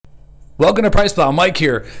Welcome to Price Plow. Mike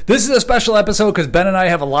here. This is a special episode because Ben and I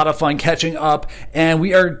have a lot of fun catching up, and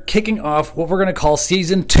we are kicking off what we're going to call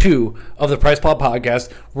Season 2 of the Price Plow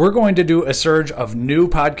podcast. We're going to do a surge of new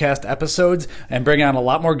podcast episodes and bring on a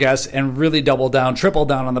lot more guests and really double down, triple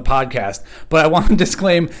down on the podcast. But I want to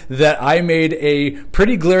disclaim that I made a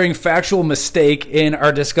pretty glaring factual mistake in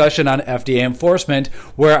our discussion on FDA enforcement,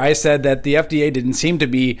 where I said that the FDA didn't seem to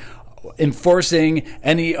be enforcing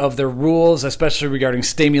any of the rules, especially regarding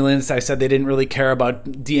stimulants. I said they didn't really care about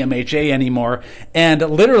DMHA anymore. And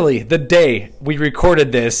literally the day we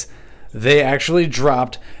recorded this, they actually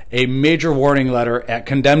dropped a major warning letter at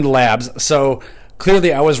Condemned Labs. So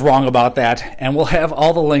clearly I was wrong about that. And we'll have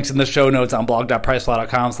all the links in the show notes on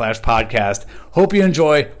blog.priceplow.com/podcast. Hope you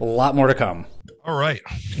enjoy. A lot more to come. All right.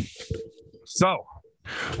 So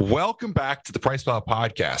welcome back to the Price Plow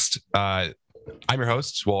podcast. I'm your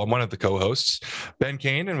host. Well, I'm one of the co-hosts, Ben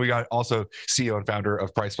Kane, and we got also CEO and founder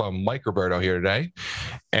of Price Plow, Mike Roberto, here today.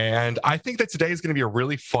 And I think that today is going to be a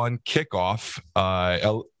really fun kickoff.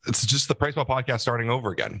 It's just the Price Plow podcast starting over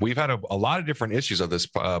again. We've had a lot of different issues of this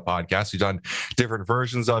podcast. We've done different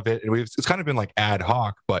versions of it, and it's kind of been like ad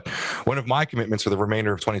hoc. But one of my commitments for the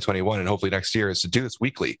remainder of 2021 and hopefully next year is to do this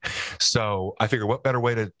weekly. So I figure what better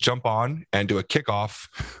way to jump on and do a kickoff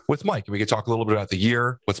with Mike, and we can talk a little bit about the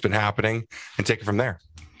year, what's been happening, and take it from there.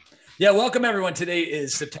 Yeah, welcome everyone. Today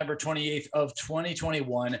is September 28th of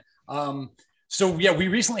 2021. So yeah, we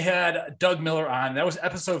recently had Doug Miller on. That was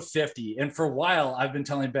episode 50. And for a while, I've been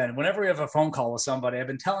telling Ben, whenever we have a phone call with somebody, I've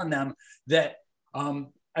been telling them that I've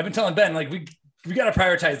been telling Ben, like, we got to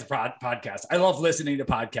prioritize the podcast. I love listening to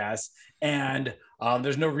podcasts, and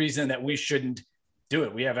there's no reason that we shouldn't do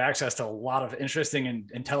it. We have access to a lot of interesting and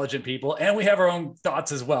intelligent people, and we have our own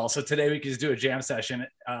thoughts as well. So today we can just do a jam session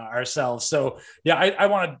ourselves. So yeah, I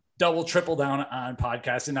want to double, triple down on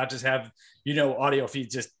podcasts and not just have, audio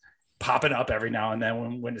feeds just popping up every now and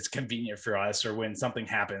then when it's convenient for us or when something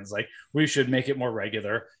happens. Like, we should make it more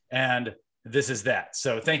regular, and this is that.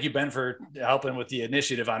 So thank you, Ben, for helping with the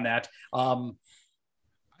initiative on that.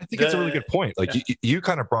 I think it's a really good point. Like, yeah. you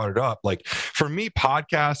kind of brought it up. Like, for me,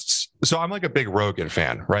 podcasts, so I'm like a big Rogan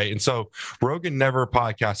fan, right? And so Rogan never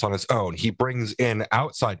podcasts on his own. He brings in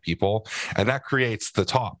outside people, and that creates the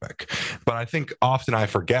topic. But I think often I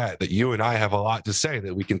forget that you and I have a lot to say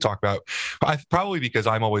that we can talk about, probably because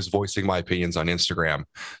I'm always voicing my opinions on Instagram.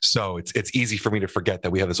 So it's easy for me to forget that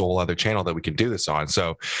we have this whole other channel that we can do this on.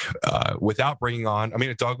 So without bringing on,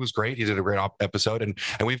 Doug was great. He did a great episode, and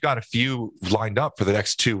we've got a few lined up for the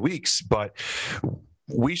next 2 weeks, but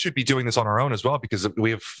we should be doing this on our own as well, because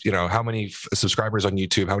we have, how many subscribers on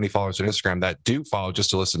YouTube, how many followers on Instagram that do follow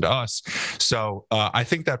just to listen to us. So I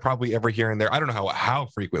think that probably every here and there, I don't know how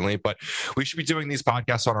frequently, but we should be doing these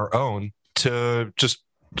podcasts on our own to just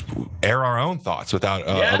air our own thoughts without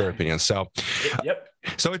other opinions. So,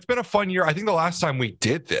 So it's been a fun year. I think the last time we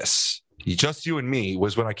did this, just you and me,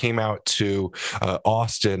 was when I came out to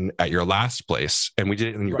Austin at your last place, and we did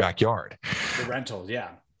it in your backyard. The rental,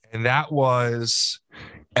 yeah. And that was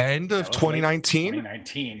end of 2019.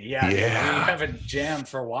 2019, yeah. We haven't jammed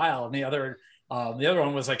for a while, and the other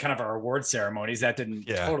one was like kind of our award ceremonies that didn't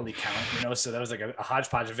totally count, So that was like a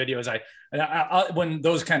hodgepodge of videos. I when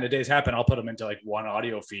those kind of days happen, I'll put them into like one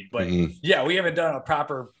audio feed. But yeah, we haven't done a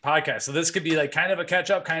proper podcast, so this could be like kind of a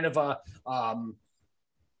catch up, kind of a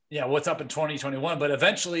what's up in 2021. But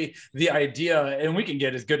eventually, the idea, and we can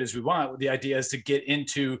get as good as we want. The idea is to get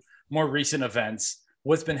into more recent events,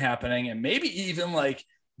 what's been happening, and maybe even like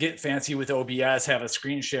get fancy with OBS, have a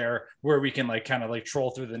screen share where we can like kind of like troll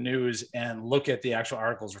through the news and look at the actual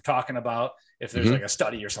articles we're talking about. If there's like a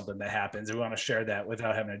study or something that happens, and we want to share that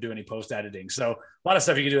without having to do any post editing. So a lot of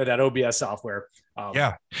stuff you can do with that OBS software.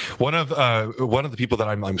 One of the people that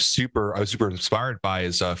I was super inspired by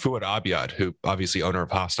is Fuad Abiad, who obviously owner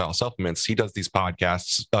of Hostile Supplements. He does these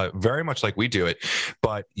podcasts very much like we do it,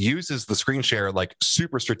 but uses the screen share like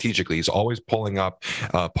super strategically. He's always pulling up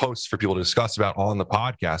posts for people to discuss about on the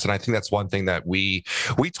podcast. And I think that's one thing that we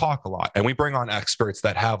talk a lot, and we bring on experts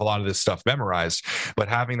that have a lot of this stuff memorized, but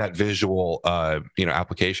having that visual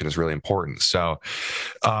application is really important. So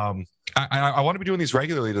I want to be doing these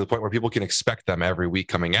regularly to the point where people can expect them every week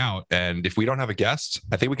coming out. And if we don't have a guest,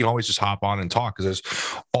 I think we can always just hop on and talk, because there's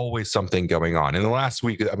always something going on. In the last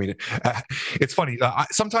week, it's funny.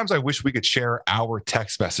 Sometimes I wish we could share our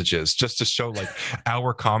text messages just to show like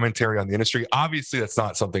our commentary on the industry. Obviously, that's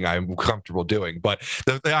not something I'm comfortable doing, but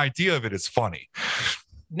the idea of it is funny.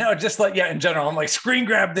 No, just like, in general, I'm like, screen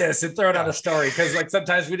grab this and throw it on a story. Because like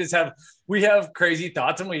sometimes we have crazy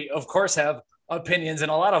thoughts, and we of course have opinions, and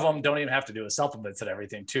a lot of them don't even have to do with supplements and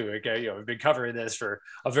everything too. Okay, we've been covering this for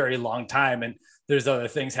a very long time, and there's other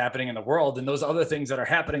things happening in the world, and those other things that are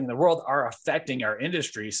happening in the world are affecting our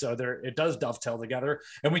industry. So it does dovetail together.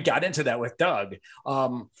 And we got into that with Doug.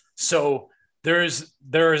 So there is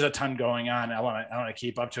a ton going on. I want to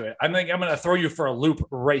keep up to it. I'm going to throw you for a loop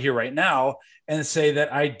right here, right now, and say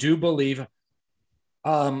that I do believe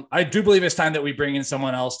it's time that we bring in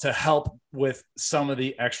someone else to help with some of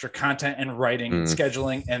the extra content and writing,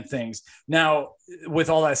 scheduling, and things. Now, with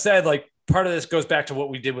all that said, like, part of this goes back to what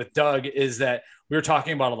we did with Doug, is that we were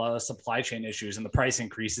talking about a lot of supply chain issues and the price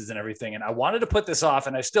increases and everything. And I wanted to put this off,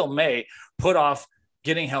 and I still may put off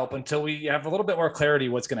getting help until we have a little bit more clarity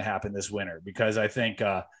what's going to happen this winter, because I think,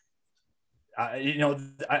 I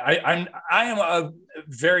am a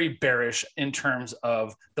very bearish in terms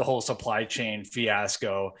of the whole supply chain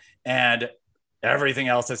fiasco and everything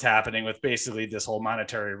else that's happening with basically this whole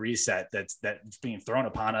monetary reset that's being thrown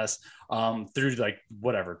upon us through, like,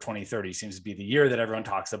 whatever, 2030 seems to be the year that everyone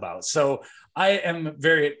talks about. So I am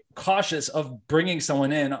very cautious of bringing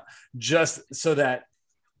someone in just so that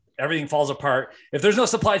everything falls apart. If there's no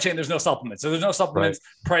supply chain, there's no supplements. So there's no supplements.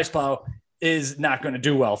 Right. PricePlow is not going to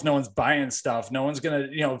do well. If no one's buying stuff, no one's going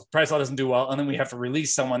to, PricePlow doesn't do well. And then we have to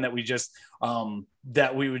release someone that we just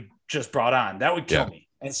brought on. That would kill me.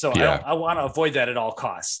 And so I want to avoid that at all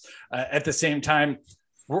costs. At the same time,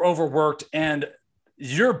 we're overworked, and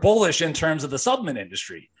you're bullish in terms of the supplement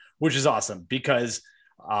industry, which is awesome, because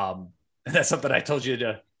that's something I told you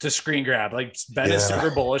to screen grab. Like, Ben is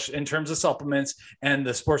super bullish in terms of supplements and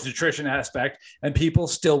the sports nutrition aspect, and people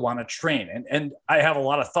still want to train. And I have a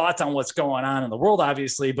lot of thoughts on what's going on in the world,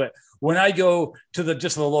 obviously, but when I go to the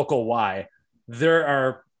local Y, there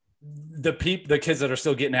are the kids that are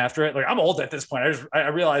still getting after it. Like, I'm old at this point. I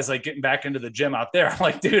realize, like, getting back into the gym out there, I'm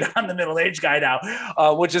like, dude, I'm the middle-aged guy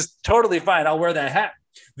now, which is totally fine. I'll wear that hat.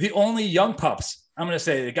 The only young pups, I'm going to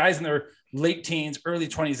say, the guys in their late teens, early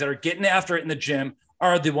 20s that are getting after it in the gym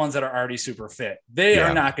are the ones that are already super fit. They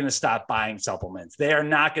are not going to stop buying supplements. They are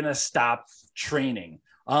not going to stop training.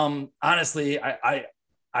 Honestly, I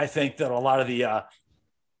think that a lot of the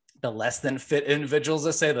less than fit individuals,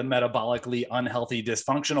 let's say the metabolically unhealthy,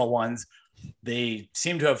 dysfunctional ones, they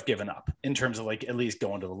seem to have given up in terms of, like, at least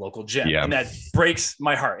going to the local gym. Yeah. And that breaks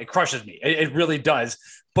my heart. It crushes me. It really does.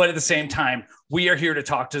 But at the same time, we are here to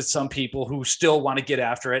talk to some people who still want to get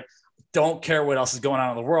after it. Don't care what else is going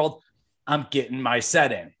on in the world. I'm getting my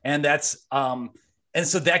set in. And that's, and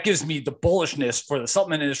so that gives me the bullishness for the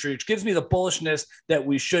supplement industry, which gives me the bullishness that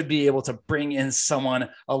we should be able to bring in someone,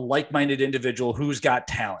 a like-minded individual who's got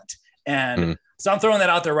talent. And so I'm throwing that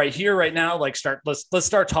out there right here, right now. Like, let's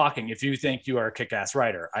start talking. If you think you are a kick-ass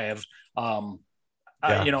writer, I have, so,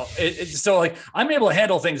 like, I'm able to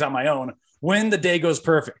handle things on my own when the day goes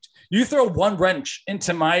perfect. You throw one wrench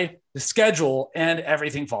into my schedule and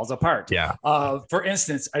everything falls apart. Yeah. For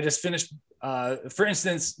instance, I just finished,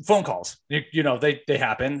 phone calls, they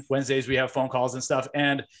happen. Wednesdays we have phone calls and stuff.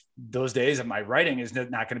 And those days of my writing is not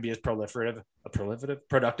going to be as productive.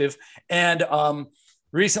 And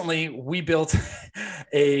recently we built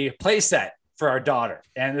a play set for our daughter.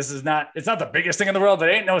 And it's not the biggest thing in the world, but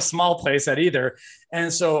it ain't no small play set either.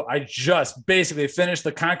 And so I just basically finished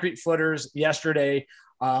the concrete footers yesterday.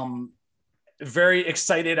 Very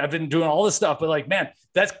excited. I've been doing all this stuff, but, like, man,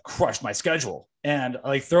 that's crushed my schedule, and,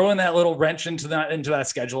 like, throwing that little wrench into that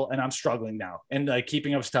schedule, and I'm struggling now, and, like,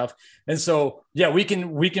 keeping up stuff. And so, yeah, we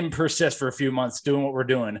can persist for a few months doing what we're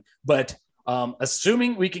doing, but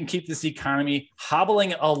assuming we can keep this economy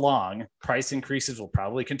hobbling along, price increases will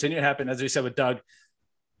probably continue to happen. As we said with Doug,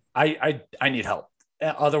 I need help.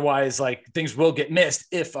 Otherwise, like, things will get missed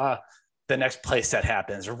if the next play set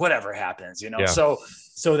happens or whatever happens, Yeah.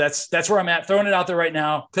 So that's where I'm at, throwing it out there right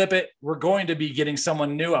now. Clip it. We're going to be getting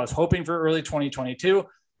someone new. I was hoping for early 2022.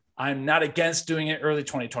 I'm not against doing it early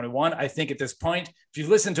 2021. I think at this point, if you've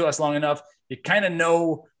listened to us long enough, you kind of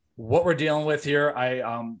know what we're dealing with here. I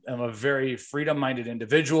am a very freedom-minded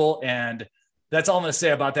individual, and that's all I'm going to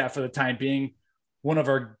say about that for the time being. One of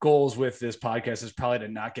our goals with this podcast is probably to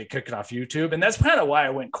not get kicked off YouTube. And that's kind of why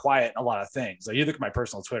I went quiet in a lot of things. Like, you look at my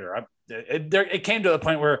personal Twitter, it came to the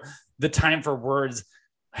point where the time for words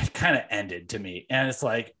kind of ended to me. And it's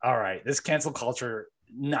like, all right, this cancel culture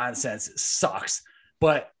nonsense sucks.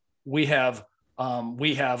 But we have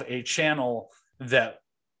a channel that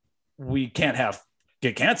we can't have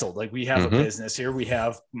get canceled. Like, we have a business here, we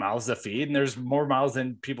have mouths to feed, and there's more mouths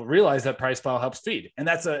than people realize that PricePlow helps feed. And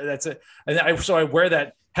so I wear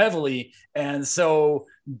that heavily. And so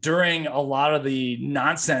during a lot of the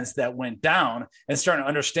nonsense that went down and starting to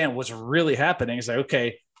understand what's really happening, it's like,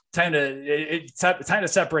 okay, time to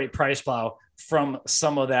separate PricePlow from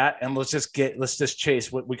some of that, and let's just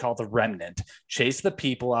chase what we call the remnant. Chase the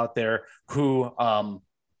people out there who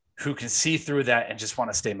can see through that and just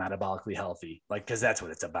want to stay metabolically healthy, like, because that's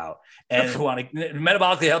what it's about, and who want to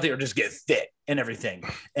metabolically healthy or just get fit and everything.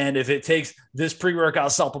 And if it takes this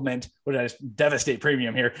pre-workout supplement, which I devastate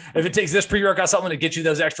premium here, if it takes this pre-workout supplement to get you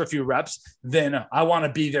those extra few reps, then I want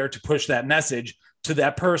to be there to push that message to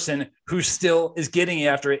that person who still is getting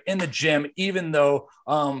after it in the gym, even though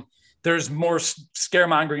there's more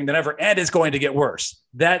scaremongering than ever, and it's going to get worse.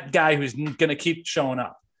 That guy who's going to keep showing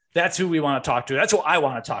up. That's who we want to talk to. That's who I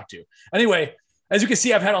want to talk to. Anyway, as you can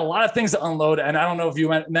see, I've had a lot of things to unload, and I don't know if you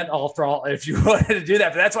meant all for all, if you wanted to do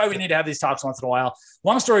that, but that's why we need to have these talks once in a while.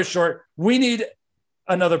 Long story short, we need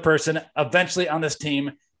another person eventually on this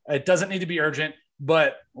team. It doesn't need to be urgent,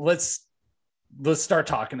 but let's start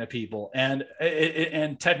talking to people, and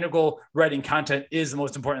technical writing content is the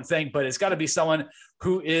most important thing, but it's got to be someone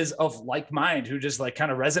who is of like mind, who just like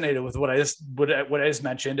kind of resonated with what I just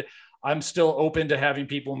mentioned. I'm still open to having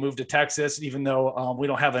people move to Texas, even though we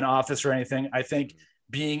don't have an office or anything. I think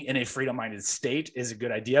being in a freedom-minded state is a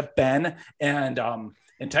good idea, Ben. And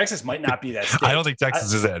Texas might not be that state. I don't think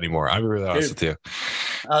Texas is that anymore. I'm really honest with you.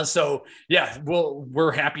 So yeah,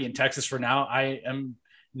 we're happy in Texas for now. I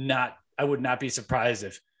would not be surprised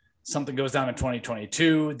if something goes down in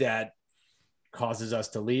 2022 that causes us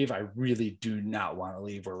to leave. I really do not want to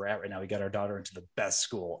leave where we're at right now. We got our daughter into the best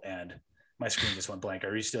school, and my screen just went blank.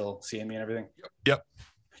 Are you still seeing me and everything? Yep.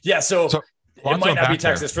 Yeah. So it might not be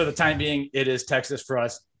Texas for the time being. It is Texas for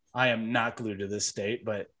us. I am not glued to this state,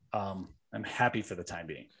 but I'm happy for the time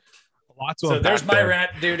being. So there's my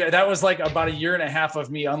rant, dude. That was like about a year and a half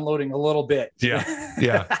of me unloading a little bit.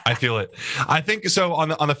 Yeah, I feel it. I think so.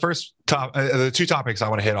 On the first top, the two topics I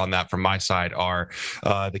want to hit on that from my side are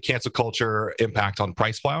the cancel culture impact on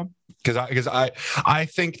Price Plow, because I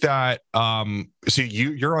think that so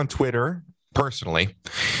you're on Twitter. Personally,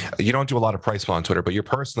 you don't do a lot of Price Plow on Twitter, but you're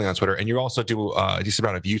personally on Twitter, and you also do a decent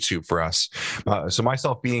amount of YouTube for us. So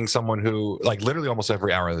myself being someone who, like, literally almost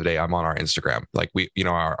every hour of the day, I'm on our Instagram. Like,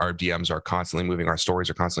 our DMs are constantly moving, our stories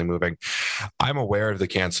are constantly moving. I'm aware of the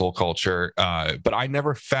cancel culture, but I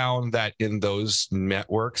never found that in those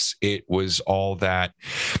networks it was all that.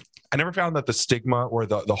 I never found that the stigma or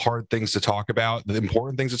the hard things to talk about, the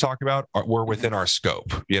important things to talk about, were within our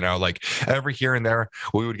scope. Like every here and there,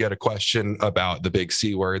 we would get a question about the big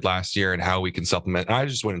C word last year and how we can supplement. And I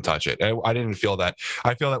just wouldn't touch it. I didn't feel that.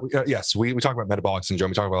 I feel that, yes, we talk about metabolic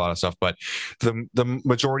syndrome. We talk about a lot of stuff, but the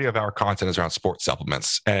majority of our content is around sports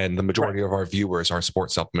supplements, and the majority of our viewers are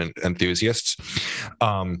sports supplement enthusiasts.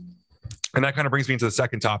 And that kind of brings me into the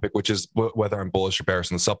second topic, which is whether I'm bullish or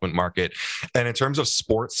bearish in the supplement market. And in terms of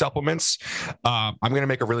sports supplements, I'm going to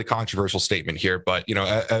make a really controversial statement here. But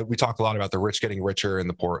we talk a lot about the rich getting richer and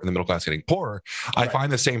the poor and the middle class getting poorer. I find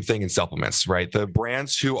the same thing in supplements, right? The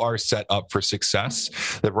brands who are set up for success,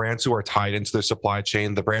 the brands who are tied into their supply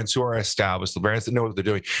chain, the brands who are established, the brands that know what they're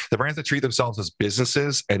doing, the brands that treat themselves as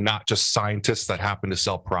businesses and not just scientists that happen to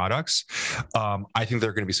sell products. I think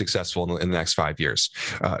they're going to be successful in the next 5 years.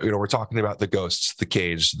 We're talking about the Ghosts, the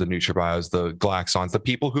Cage, the NutriBios, the Glaxons, the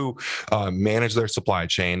people who manage their supply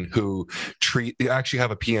chain, who actually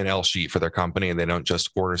have a P&L sheet for their company, and they don't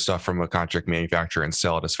just order stuff from a contract manufacturer and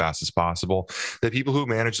sell it as fast as possible. The people who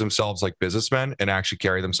manage themselves like businessmen and actually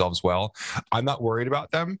carry themselves well, I'm not worried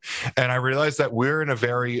about them. And I realize that we're in a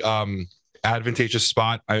very advantageous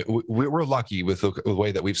spot. We're lucky with the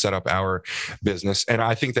way that we've set up our business. And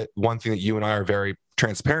I think that one thing that you and I are very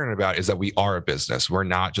transparent about is that we are a business. We're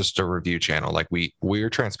not just a review channel. Like we're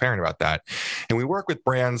transparent about that. And we work with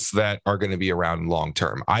brands that are going to be around long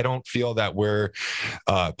term. I don't feel that we're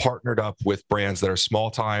partnered up with brands that are small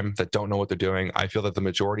time, that don't know what they're doing. I feel that the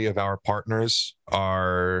majority of our partners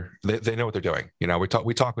they know what they're doing.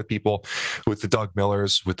 We talk with people, with the Doug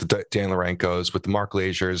Millers, with the Dan Larenkos, with the Mark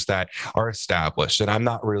Leisures that are established, and I'm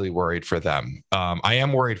not really worried for them. I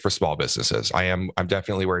am worried for small businesses. I'm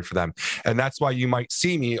definitely worried for them, and that's why you might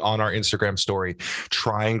see me on our Instagram story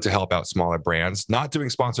trying to help out smaller brands, not doing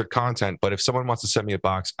sponsored content. But if someone wants to send me a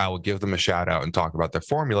box, I will give them a shout out and talk about their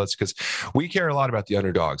formulas, because we care a lot about the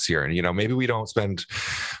underdogs here. And maybe we don't spend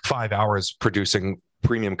 5 hours producing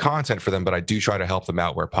premium content for them, but I do try to help them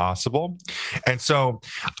out where possible. And so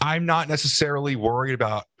I'm not necessarily worried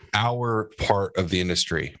about our part of the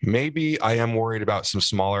industry. Maybe I am worried about some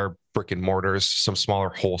smaller brick and mortars, some smaller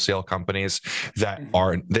wholesale companies that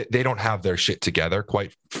they don't have their shit together,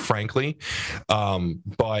 quite frankly.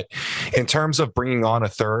 But in terms of bringing on a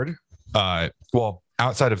third,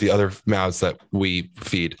 outside of the other mouths that we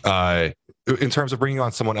feed, in terms of bringing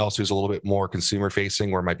on someone else who's a little bit more consumer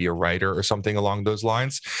facing, or might be a writer or something along those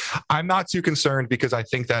lines, I'm not too concerned, because I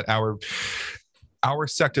think that our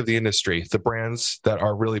sect of the industry, the brands that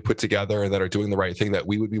are really put together and that are doing the right thing that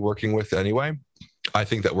we would be working with anyway, I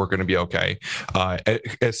think that we're going to be okay.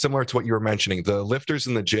 It's similar to what you were mentioning. The lifters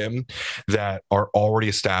in the gym that are already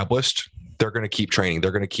established, they're going to keep training.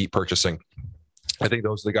 They're going to keep purchasing. I think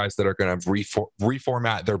those are the guys that are going to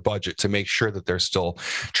reformat their budget to make sure that they're still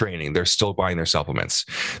training. They're still buying their supplements.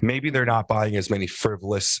 Maybe they're not buying as many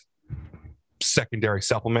frivolous secondary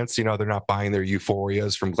supplements. They're not buying their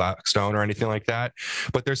euphorias from Blackstone or anything like that,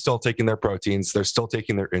 but they're still taking their proteins. They're still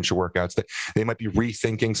taking their intra workouts. They might be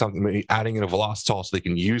rethinking something, maybe adding in a velocitol so they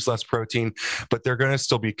can use less protein, but they're going to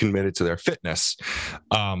still be committed to their fitness.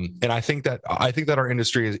 And I think that our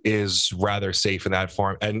industry is rather safe in that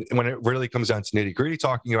form. And when it really comes down to nitty gritty,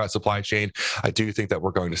 talking about supply chain, I do think that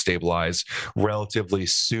we're going to stabilize relatively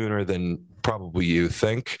sooner than probably you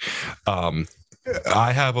think.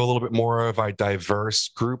 I have a little bit more of a diverse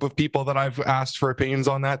group of people that I've asked for opinions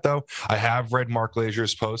on that, though. I have read Mark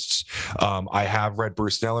Glazer's posts. I have read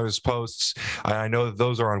Bruce Neller's posts. I know that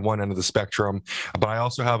those are on one end of the spectrum, but I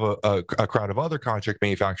also have a crowd of other contract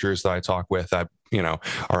manufacturers that I talk with that,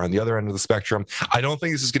 are on the other end of the spectrum. I don't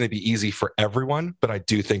think this is going to be easy for everyone, but I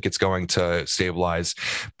do think it's going to stabilize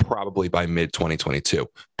probably by mid 2022.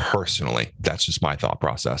 Personally, that's just my thought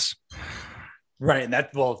process. Right. And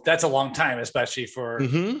that's a long time, especially for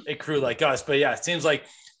a crew like us. But yeah, it seems like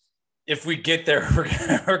if we get there,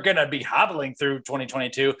 we're going to be hobbling through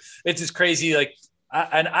 2022. It's just crazy. Like,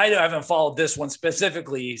 I haven't followed this one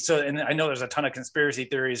specifically. And I know there's a ton of conspiracy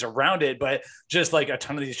theories around it, but just like a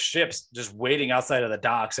ton of these ships just waiting outside of the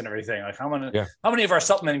docks and everything. Like how many of our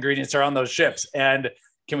supplement ingredients are on those ships, and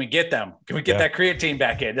can we get them? Can we get that creatine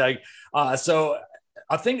back in? So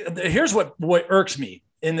I think here's what irks me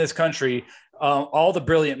in this country. All the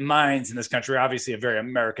brilliant minds in this country, obviously a very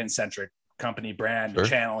American centric company, brand,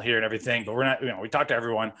 channel here and everything, but we're not, we talk to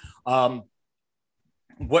everyone.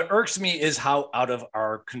 What irks me is how out of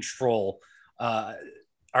our control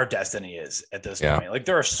our destiny is at this point. Like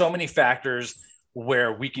there are so many factors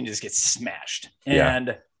where we can just get smashed.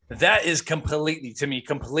 And that is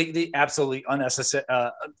completely, absolutely unnecessary.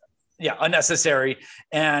 Unnecessary.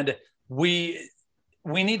 And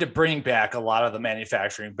we need to bring back a lot of the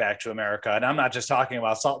manufacturing back to America. And I'm not just talking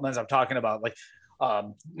about supplements. I'm talking about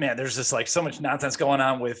there's just like so much nonsense going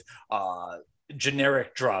on with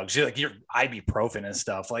generic drugs, like your ibuprofen and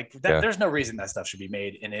stuff like that. There's no reason that stuff should be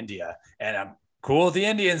made in India. And I'm cool with the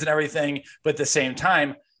Indians and everything. But at the same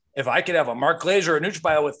time, if I could have a Mark Glazer or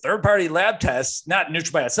NutraBio with third-party lab tests, not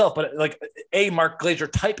NutraBio itself, but like a Mark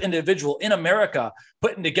Glazer type individual in America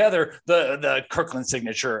putting together the Kirkland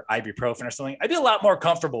signature ibuprofen or something, I'd be a lot more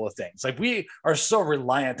comfortable with things. Like we are so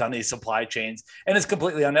reliant on these supply chains, and it's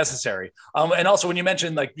completely unnecessary. And also when you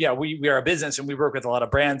mentioned we are a business and we work with a lot of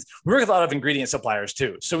brands, we work with a lot of ingredient suppliers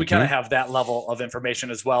too. So we kind of have that level of information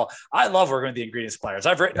as well. I love working with the ingredient suppliers.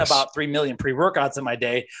 I've written about 3 million pre-workouts in my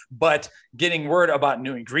day, but getting word about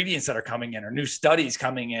new ingredients that are coming in or new studies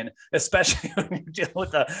coming in, especially when you deal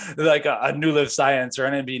with a New Live Science or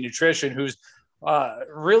NMB Nutrition, who's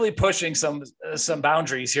really pushing some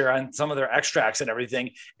boundaries here on some of their extracts and everything.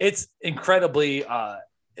 It's incredibly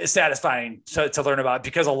satisfying to learn about,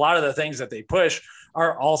 because a lot of the things that they push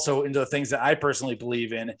are also into the things that I personally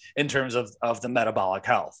believe in terms of the metabolic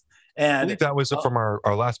health. And I believe that was from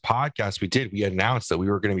our last podcast we did. We announced that we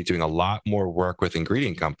were going to be doing a lot more work with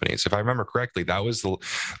ingredient companies. If I remember correctly, that was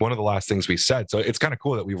one of the last things we said. So it's kind of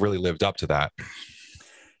cool that we really lived up to that.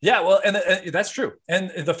 Yeah, well, and that's true.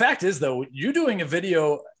 And the fact is, though, you doing a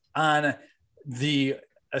video on the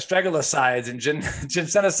astragalosides and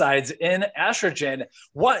ginsenosides in estrogen,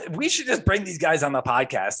 we should just bring these guys on the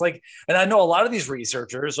podcast. And I know a lot of these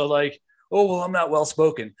researchers are like, oh, well, I'm not well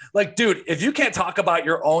spoken. Like, dude, if you can't talk about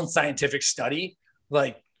your own scientific study,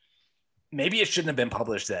 maybe it shouldn't have been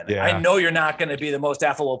published then. Yeah. I know you're not going to be the most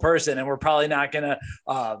affable person, and we're probably not going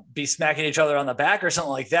to be smacking each other on the back or something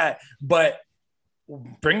like that. But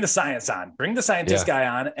bring the science on, bring the scientist guy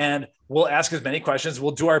on, and we'll ask as many questions.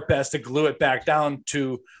 We'll do our best to glue it back down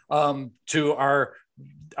to our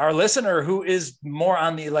listener, who is more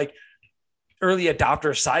on the early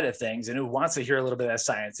adopter side of things and who wants to hear a little bit of that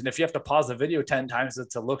science. And if you have to pause the video 10 times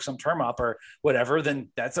to look some term up or whatever, then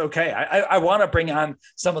that's okay. I want to bring on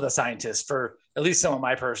some of the scientists for at least some of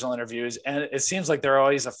my personal interviews. And it seems like they're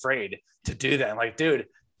always afraid to do that. I'm like, dude,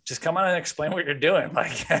 just come on and explain what you're doing.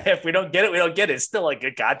 If we don't get it, we don't get it. It's still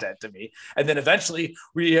good content to me. And then eventually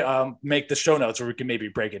we make the show notes where we can maybe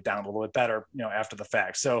break it down a little bit better, after the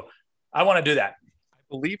fact. So I want to do that.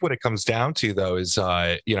 believe what it comes down to though is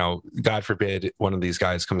God forbid one of these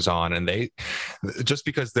guys comes on and they just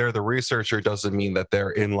because they're the researcher doesn't mean that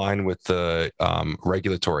they're in line with the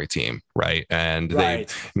regulatory team, right? And they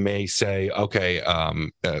may say, okay,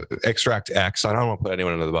 extract X, I don't want to put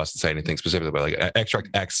anyone under the bus and say anything specifically, but like extract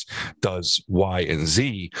X does Y and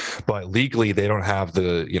Z, but legally they don't have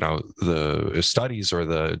the studies or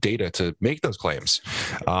the data to make those claims,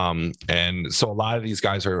 and so a lot of these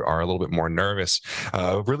guys are a little bit more nervous.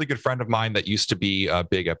 A really good friend of mine that used to be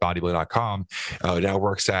big at bodybuilding.com now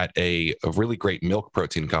works at a really great milk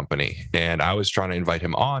protein company. And I was trying to invite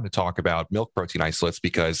him on to talk about milk protein isolates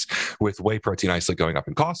because with whey protein isolate going up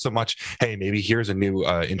in cost so much, hey, maybe here's a new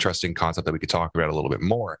interesting concept that we could talk about a little bit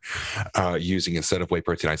more using instead of whey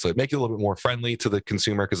protein isolate. Make it a little bit more friendly to the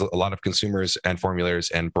consumer because a lot of consumers and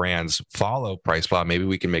formulators and brands follow PricePlow. Maybe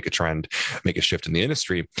we can make a trend, make a shift in the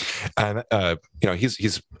industry. And,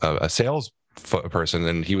 he's a sales person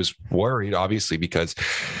and he was worried obviously because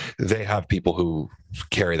they have people who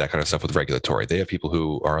carry that kind of stuff with regulatory. They have people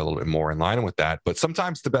who are a little bit more in line with that, but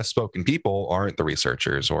sometimes the best spoken people aren't the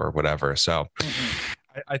researchers or whatever. So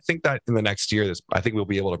I think that in the next year, I think we'll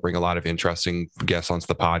be able to bring a lot of interesting guests onto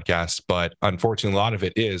the podcast. But unfortunately, a lot of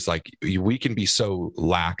it is like we can be so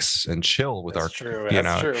lax and chill with That's our, true.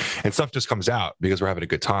 True. And stuff just comes out because we're having a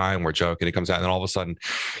good time, we're joking, it comes out, and then all of a sudden,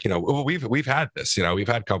 we've had this. We've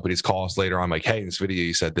had companies call us later on like, hey, in this video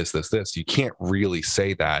you said this. You can't really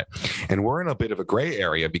say that, and we're in a bit of a gray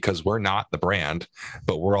area because we're not the brand,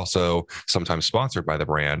 but we're also sometimes sponsored by the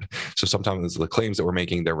brand. So sometimes the claims that we're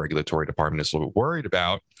making, their regulatory department is a little bit worried about.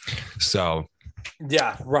 So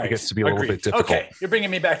yeah, right. It gets to be a little bit difficult. Okay, you're bringing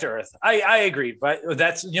me back to earth. I agree, but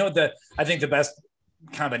that's I think the best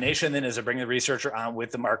combination then is to bring the researcher on with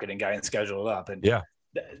the marketing guy and schedule it up. And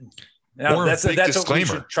that's what we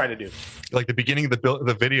should try to do. Like the beginning of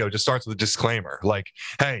the video just starts with a disclaimer, like,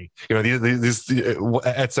 hey, these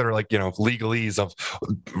et cetera, like legalese of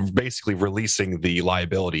basically releasing the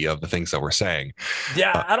liability of the things that we're saying.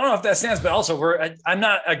 Yeah, I don't know if that stands, but also I'm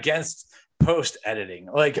not against post editing.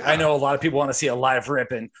 Like I know a lot of people want to see a live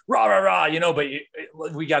rip and rah,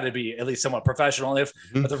 but we got to be at least somewhat professional. If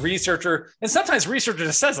the researcher, and sometimes researcher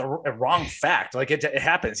just says a wrong fact, like it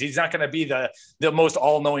happens. He's not going to be the most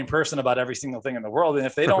all-knowing person about every single thing in the world. And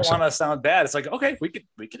if they don't 100%. Want to sound bad, it's like, okay, we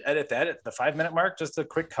could edit that at the 5-minute mark, just a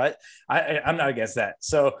quick cut. I'm not against that.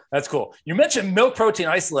 So that's cool. You mentioned milk protein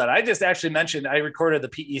isolate. I just actually mentioned, I recorded the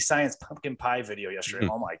PE Science pumpkin pie video yesterday.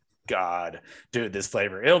 Oh my God, dude, this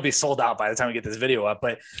flavor, it'll be sold out by the time we get this video up.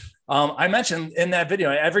 But I mentioned in that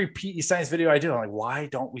video, every PE Science video I do, I'm like, why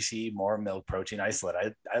don't we see more milk protein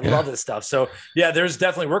isolate? I love this stuff. So yeah, there's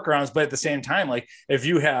definitely workarounds, but at the same time, like if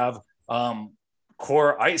you have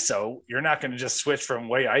core ISO, you're not going to just switch from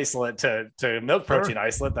whey isolate to milk protein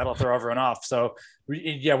isolate. That'll throw everyone off. So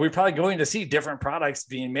we're probably going to see different products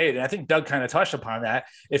being made. And I think Doug kind of touched upon that.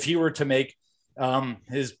 If he were to make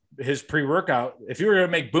his pre-workout, if you were to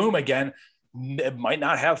make Boom again, it might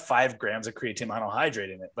not have 5 grams of creatine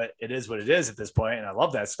monohydrate in it, but it is what it is at this point, and I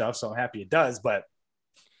love that stuff, so I'm happy it does. But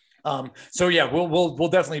so yeah, we'll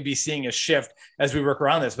definitely be seeing a shift as we work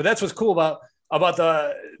around this. But that's what's cool about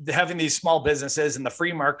the having these small businesses and the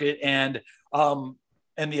free market and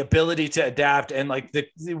the ability to adapt. And like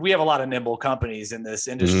we have a lot of nimble companies in this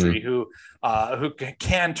industry who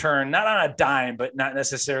can turn not on a dime, but not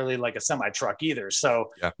necessarily like a semi truck either.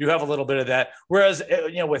 So you have a little bit of that. Whereas,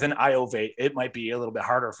 with an iovate, it might be a little bit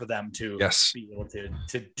harder for them to be able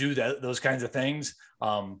to do those kinds of things.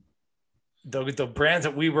 The brands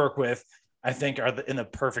that we work with, I think are in the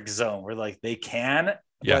perfect zone where like they can,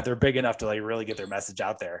 but they're big enough to like really get their message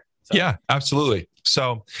out there. So. Yeah, absolutely.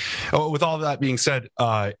 So with all that being said,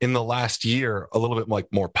 in the last year, a little bit like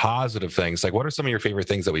more positive things, like what are some of your favorite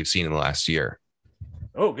things that we've seen in the last year?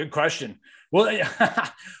 Oh, good question. Well,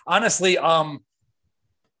 honestly, some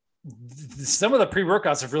of the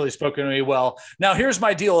pre-workouts have really spoken to me well. Now, here's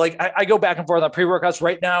my deal. Like I go back and forth on pre-workouts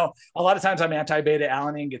right now. A lot of times I'm anti-beta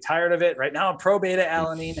alanine, get tired of it. Right now I'm pro-beta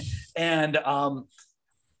alanine. And,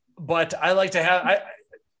 but I like to have,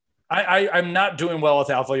 I'm not doing well with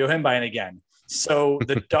alpha yohimbine again. So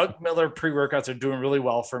the Doug Miller pre-workouts are doing really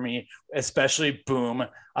well for me, especially Boom.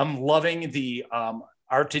 I'm loving the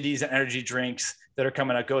RTDs and energy drinks that are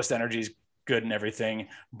coming out. Ghost Energy is good and everything,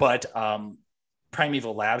 but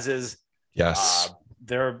Primeval Labs is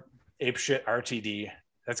their ape shit RTD.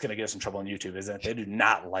 That's going to get us in trouble on YouTube, isn't it? They do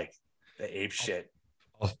not like the ape shit.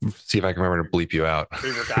 I'll see if I can remember to bleep you out.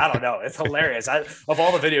 I don't know. It's hilarious. Of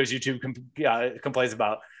all the videos YouTube complains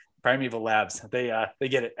about, Primeval Labs, they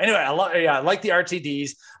get it. Anyway, I like the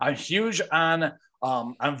RTDs. I'm huge on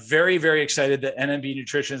I'm very, very excited that NMB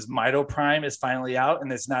Nutrition's Mito Prime is finally out,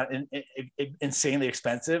 and it's not insanely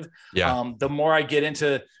expensive. Yeah. The more I get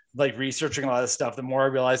into like researching a lot of stuff, the more I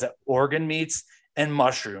realize that organ meats and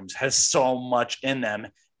mushrooms has so much in them.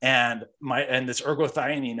 And this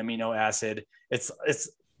ergothioneine amino acid, it's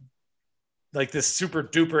like this super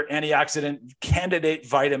duper antioxidant candidate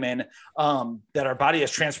vitamin that our body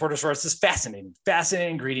has transporters for us. This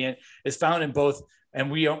fascinating ingredient is found in both,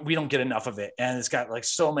 and we don't get enough of it. And it's got like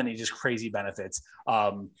so many just crazy benefits.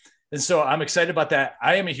 And so I'm excited about that.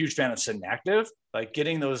 I am a huge fan of Synactive, like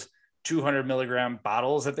getting those 200 milligram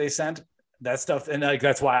bottles that they sent, that stuff. And like,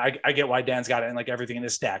 that's why I get why Dan's got it and like everything in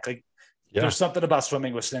his stack. Like there's something about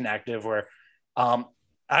swimming with Synactive where I'm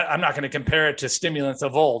not going to compare it to stimulants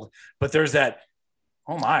of old, but there's that,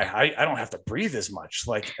 oh my, I don't have to breathe as much.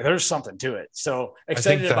 Like there's something to it. So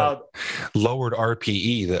excited about lowered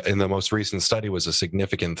RPE in the most recent study was a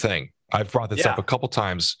significant thing. I've brought this up a couple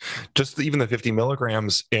times, just even the 50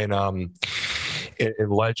 milligrams in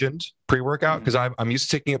Legend pre-workout, because I'm used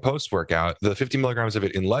to taking it post-workout. The 50 milligrams of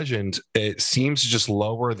it in Legend, it seems to just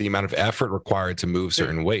lower the amount of effort required to move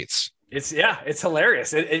certain weights. It's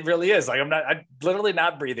hilarious. It really is. Like I'm literally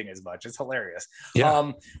not breathing as much. It's hilarious.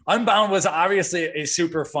 Yeah. Unbound was obviously a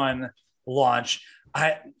super fun launch.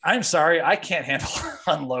 I'm sorry, I can't handle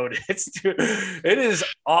Unload. It is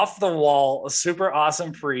off the wall, super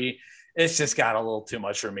awesome pre. It's just got a little too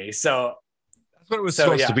much for me. So that's what it was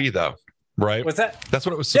supposed to be, though. Right? What's that? That's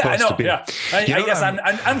what it was supposed to be. Yeah, I guess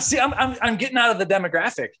I'm getting out of the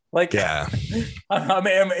demographic. Like,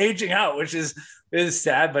 I'm aging out, which is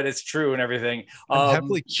sad, but it's true and everything. I'm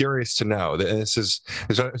heavily curious to know that this is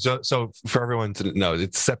so for everyone to know,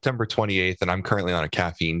 it's September 28th, and I'm currently on a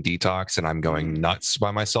caffeine detox, and I'm going nuts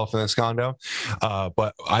by myself in this condo.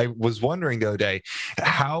 But I was wondering the other day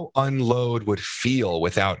how Unload would feel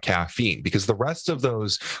without caffeine, because the rest of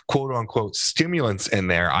those quote unquote stimulants in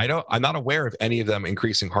there, I'm not aware of any of them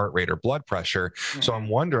increasing heart rate or blood pressure. Mm-hmm. So I'm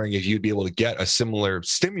wondering if you'd be able to get a similar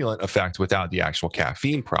stimulant effect without the actual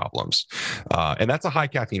caffeine problems. And that's a high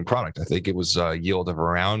caffeine product. I think it was a yield of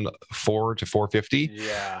around 4 to 450,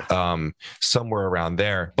 somewhere around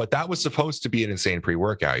there. But that was supposed to be an insane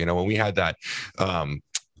pre-workout. You know, when we had that,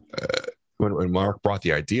 when Mark brought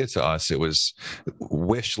the idea to us, it was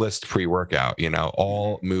wish list pre-workout. You know,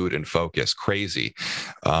 all mood and focus, crazy,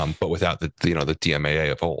 but without the the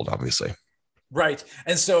DMAA of old, obviously. Right,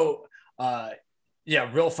 and so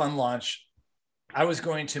real fun launch. I was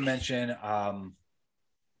going to mention.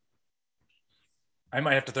 I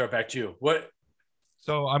might have to throw it back to you. What?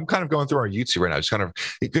 So I'm kind of going through our YouTube right now, just kind of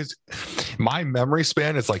because my memory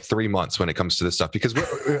span is like 3 months when it comes to this stuff, because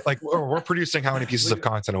we're producing how many pieces of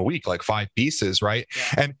content a week, like 5 pieces, right?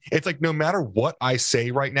 Yeah. And it's like, no matter what I say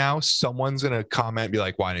right now, someone's going to comment and be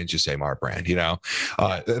like, why didn't you say Mar Brand,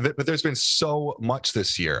 but there's been so much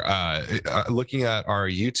this year. Looking at our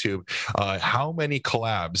YouTube, how many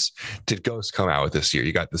collabs did Ghost come out with this year?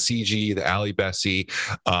 You got the CG, the Ali Bessie,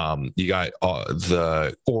 you got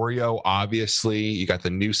the Oreo, obviously, you got the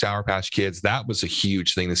new Sour Patch Kids. That was a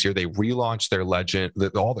huge thing this year. They relaunched their Legend,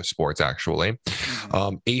 all their sports actually.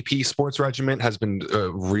 AP Sports Regiment has been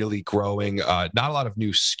really growing. Not a lot of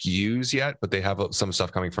new SKUs yet, but they have some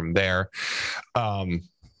stuff coming from there.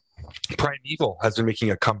 Primeval has been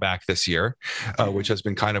making a comeback this year, which has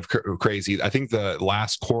been kind of crazy. I think the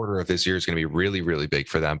last quarter of this year is going to be really, really big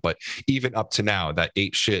for them. But even up to now, that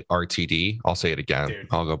Ape Shit RTD, I'll say it again. Dude.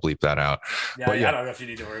 I'll go bleep that out. I don't know if you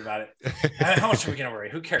need to worry about it. How much are we going to worry?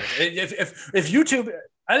 Who cares? If YouTube,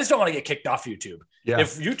 I just don't want to get kicked off YouTube. Yeah.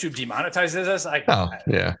 If YouTube demonetizes us,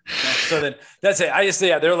 So then that's it. I just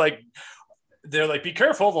they're like, be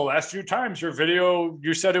careful. The last few times your video,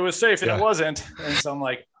 you said it was safe and it wasn't. And so I'm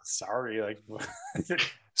like, sorry. Like,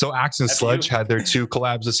 so Axe and Sledge had their 2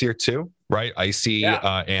 collabs this year too, right? Icy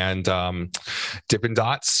and Dippin'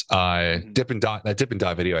 Dots. That Dippin'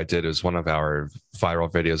 Dot video I did was one of our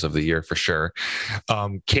viral videos of the year for sure.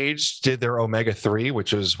 Cage did their Omega-3,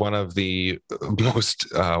 which was one of the most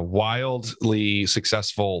wildly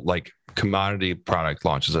successful commodity product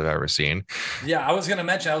launches I've ever seen. Yeah, I was going to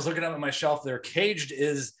mention, I was looking up at my shelf there. Caged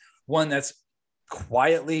is one that's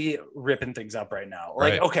quietly ripping things up right now.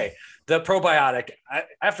 Okay, the probiotic,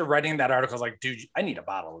 after writing that article, I was like, dude, I need a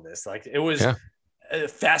bottle of this. Like, it was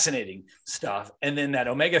fascinating stuff. And then that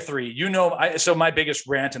omega-3, so my biggest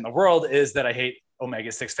rant in the world is that I hate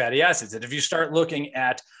omega-6 fatty acids. And if you start looking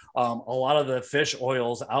at a lot of the fish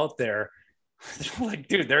oils out there, like,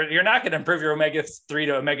 dude, you're not going to improve your omega-3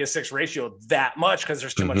 to omega-6 ratio that much because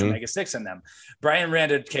there's too much omega-6 in them. Brian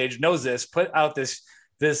Randed Cage knows this, put out this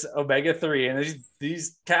this omega-3, and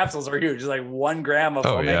these capsules are huge. It's like 1 gram of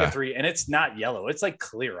omega-3, and it's not yellow. It's like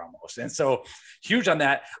clear almost. And so huge on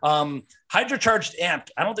that. Hydrocharged Amp,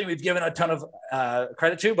 I don't think we've given a ton of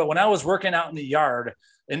credit to, but when I was working out in the yard,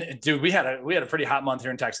 and dude, we had a pretty hot month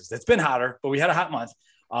here in Texas. It's been hotter, but we had a hot month.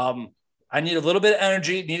 I need a little bit of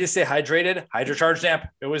energy, need to stay hydrated. Hydrocharged Amp,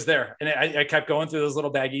 it was there. And I kept going through those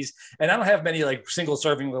little baggies. And I don't have many like single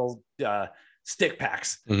serving little stick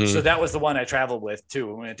packs. So that was the one I traveled with too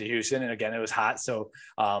when we went to Houston. And again, it was hot. So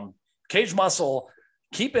Cage Muscle,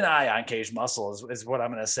 keep an eye on Cage Muscle is what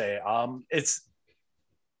I'm going to say.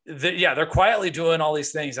 They're quietly doing all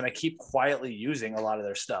these things, and I keep quietly using a lot of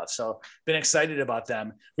their stuff. So been excited about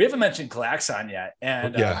them. We haven't mentioned Glaxon yet.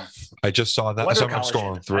 And I just saw that. So I'm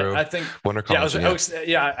scrolling through. I think Wonder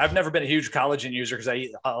Collagen. I've never been a huge collagen user because I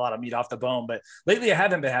eat a lot of meat off the bone, but lately I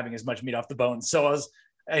haven't been having as much meat off the bone. So I was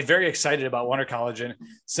very excited about Wonder Collagen.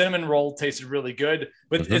 Cinnamon roll tasted really good,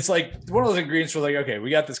 but it's like one of those ingredients where like, okay,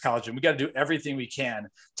 we got this collagen. We got to do everything we can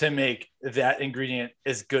to make that ingredient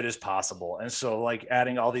as good as possible. And so like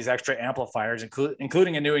adding all these extra amplifiers,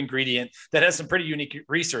 including a new ingredient that has some pretty unique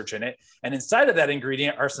research in it. And inside of that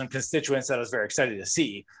ingredient are some constituents that I was very excited to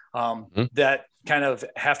see that kind of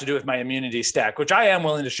have to do with my immunity stack, which I am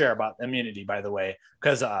willing to share about immunity, by the way,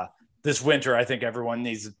 because this winter, I think everyone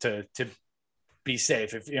needs to be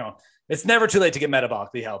safe. If it's never too late to get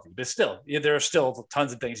metabolically healthy, but still, there are still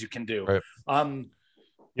tons of things you can do. Right.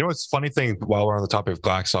 What's funny thing while we're on the topic of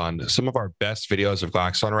Glaxon, some of our best videos of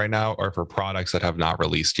Glaxon right now are for products that have not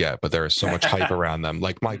released yet, but there is so much hype around them.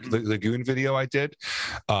 Like the Goon video I did,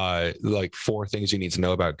 like 4 things you need to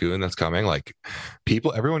know about Goon that's coming. Like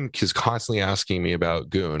everyone is constantly asking me about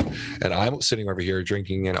Goon, and I'm sitting over here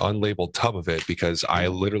drinking an unlabeled tub of it because I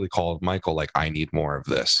literally called Michael like, I need more of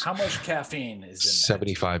this. How much caffeine is in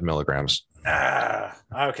 75 milligrams.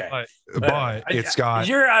 Okay. But it's got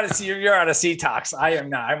you're out of C-Tox. I am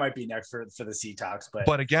not. I might be next for the C-Tox,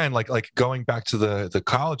 but again, like going back to the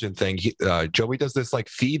collagen thing, Joey does this like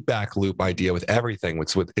feedback loop idea with everything.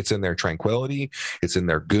 It's in their Tranquility, it's in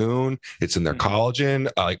their Goon, it's in their collagen,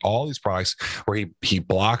 like all these products where he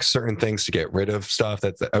blocks certain things to get rid of stuff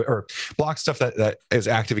or blocks stuff that is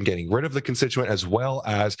active in getting rid of the constituent, as well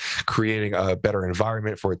as creating a better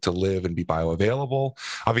environment for it to live and be bioavailable.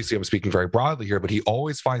 Obviously, I'm speaking very broadly here, but he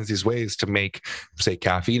always finds these ways to make, say,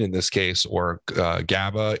 caffeine in this case, or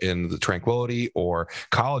GABA in the Tranquility, or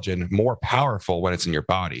collagen more powerful when it's in your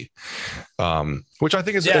body, which I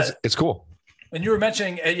think is cool. And you were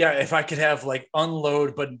mentioning, if I could have like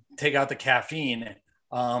unload but take out the caffeine.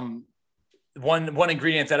 One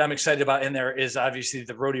ingredient that I'm excited about in there is obviously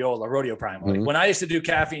the Rhodiola Prime. Like when I used to do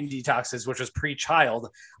caffeine detoxes, which was pre-child,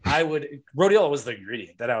 Rhodiola was the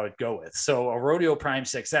ingredient that I would go with. So a Rhodiola Prime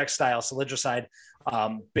 6X style salicylate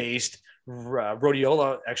based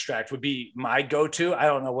Rhodiola extract would be my go-to. I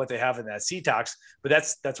don't know what they have in that C-Tox, but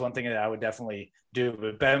that's one thing that I would definitely do.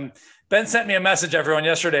 But Ben sent me a message, everyone,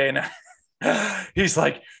 yesterday, and he's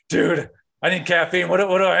like, dude, I need caffeine. What do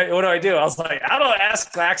I do? I was like, I don't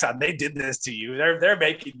ask Glaxon. They did this to you. They're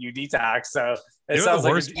making you detox. So it sounds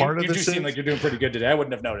like you do seem like you're doing pretty good today. I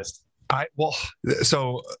wouldn't have noticed.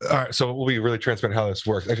 So we'll be really transparent how this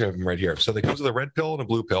works. Actually, I have them right here. So they come with a red pill and a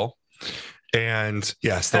blue pill. And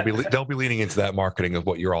yes, they'll be leaning into that marketing of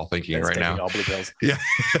what you're all thinking right now. All blue pills. Yeah.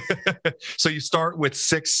 So you start with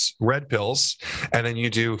 6 red pills, and then you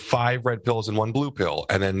do 5 red pills and 1 blue pill,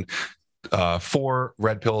 and then 4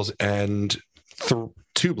 red pills and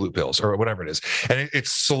 2 blue pills, or whatever it is, and it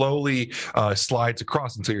slowly slides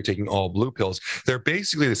across until you're taking all blue pills. They're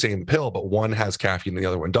basically the same pill, but one has caffeine and the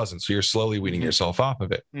other one doesn't, so you're slowly weaning yourself off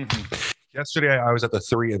of it. Yesterday I was at the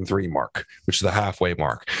 3 and 3 mark, which is the halfway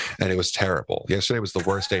mark, and it was terrible. Yesterday was the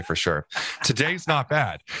worst day for sure. Today's not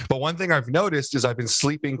bad, but one thing I've noticed is I've been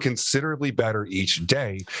sleeping considerably better each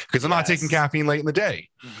day because I'm not taking caffeine late in the day.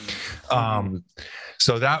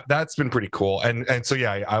 So that's been pretty cool. And so,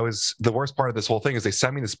 I was, the worst part of this whole thing is they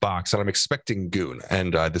sent me this box and I'm expecting Goon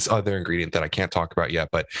and this other ingredient that I can't talk about yet,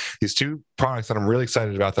 but these 2 products that I'm really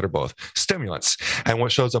excited about that are both stimulants. And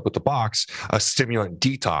what shows up with the box, a stimulant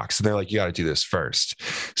detox. And they're like, you got to do this first.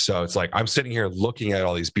 So it's like, I'm sitting here looking at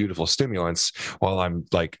all these beautiful stimulants while I'm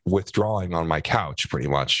like withdrawing on my couch pretty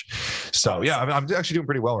much. So I'm actually doing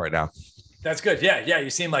pretty well right now. That's good. Yeah. You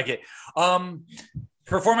seem like it.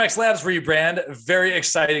 Performax Labs rebrand, very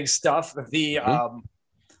exciting stuff. The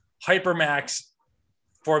Hypermax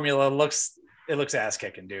formula looks ass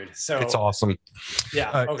kicking, dude. So it's awesome.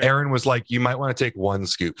 Yeah. Okay. Aaron was like, you might want to take 1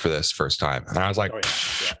 scoop for this first time. And I was like, I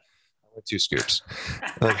went 2 scoops.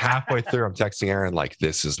 Like halfway through, I'm texting Aaron like,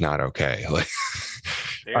 this is not okay. Like,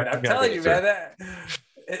 dude, I'm telling you, man,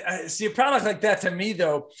 See, a product like that to me,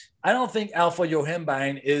 though, I don't think alpha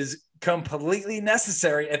yohimbine is completely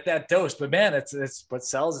necessary at that dose. But man, it's what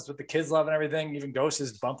sells. It's what the kids love and everything. Even Ghost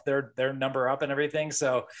has bumped their number up and everything.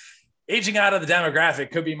 So aging out of the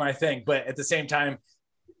demographic could be my thing. But at the same time,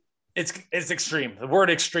 it's extreme. The word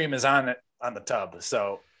extreme is on the tub.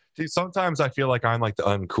 So. See, sometimes I feel like I'm like the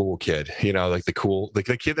uncool kid, like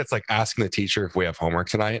the kid that's like asking the teacher if we have homework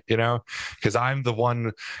tonight, because I'm the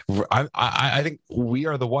one. I think we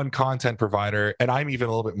are the one content provider, and I'm even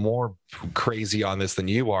a little bit more crazy on this than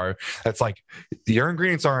you are. That's like your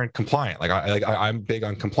ingredients aren't compliant. I'm big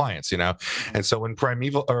on compliance, And so when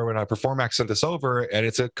Primeval or when Performax sent this over and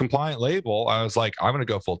it's a compliant label, I was like, I'm going to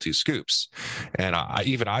go full 2 scoops, and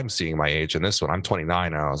I'm seeing my age in this one. I'm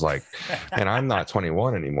 29, and I was like, and I'm not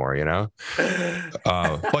 21 anymore.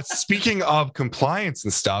 But speaking of compliance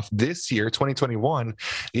and stuff, this year 2021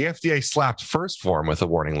 the FDA slapped First Form with a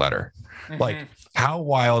warning letter. Like, how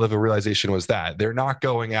wild of a realization was that? They're not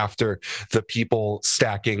going after the people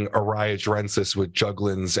stacking Ariadrensis with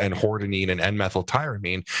Juglans and Hordenine and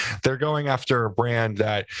N-methyltyramine. They're going after a brand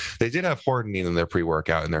that they did have Hordenine in their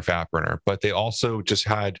pre-workout and their fat burner, but they also just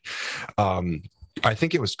had I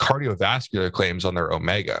think it was cardiovascular claims on their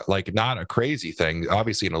Omega, like not a crazy thing,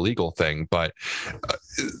 obviously an illegal thing, but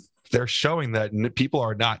they're showing that people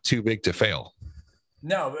are not too big to fail.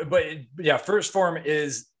 No, but yeah, First Form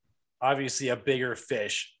is obviously a bigger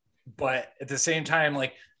fish, but at the same time,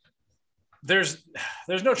 like there's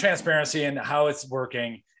no transparency in how it's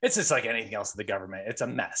working. It's just like anything else in the government. It's a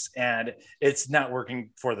mess, and it's not working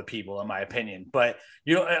for the people, in my opinion. But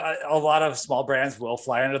a lot of small brands will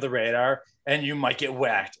fly under the radar, and you might get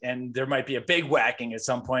whacked, and there might be a big whacking at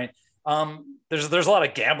some point. There's a lot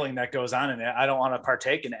of gambling that goes on in it. I don't want to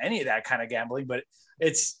partake in any of that kind of gambling, but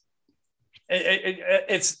it's I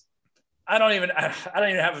don't even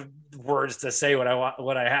have words to say what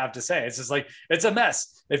I have to say. It's just like, it's a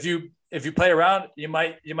mess. If you play around, you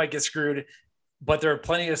might get screwed. But there are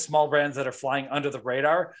plenty of small brands that are flying under the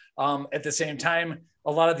radar. At the same time,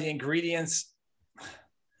 a lot of the ingredients,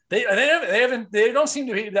 they don't seem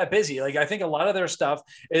to be that busy. Like, I think a lot of their stuff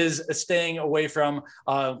is staying away from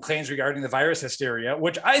claims regarding the virus hysteria,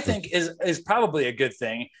 which I think is probably a good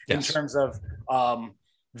thing. Yes. In terms of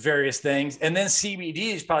various things. And then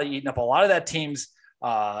CBD is probably eating up a lot of that team's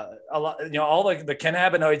a lot, all the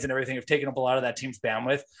cannabinoids and everything have taken up a lot of that team's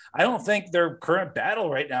bandwidth. I don't think their current battle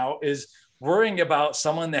right now is worrying about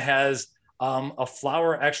someone that has a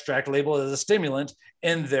flower extract labeled as a stimulant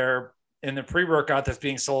in the pre-workout that's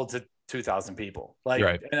being sold to 2,000 people. Like,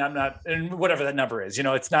 right. And whatever that number is,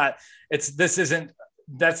 that's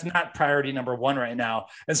not priority number one right now.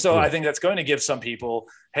 And so I think that's going to give some people,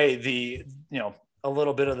 hey, a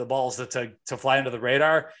little bit of the balls to fly under the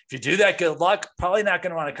radar. If you do that, good luck. Probably not going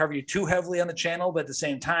to want to cover you too heavily on the channel, but at the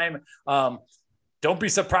same time, don't be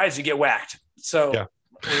surprised you get whacked. So yeah.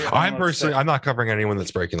 I'm not covering anyone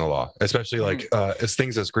that's breaking the law, especially like as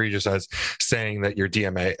things as egregious as saying that your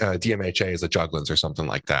DMHA is a Juglans or something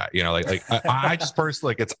like that. I just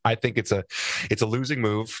personally, I think it's a losing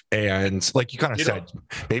move. And like you kind of said,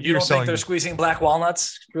 maybe you don't think they're squeezing black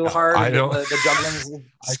walnuts real hard. I don't. The Juglans.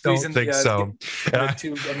 I don't think so. The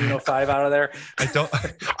 2 amino 5 out of there.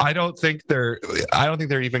 I don't think they're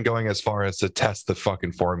even going as far as to test the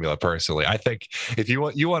fucking formula. Personally, I think if you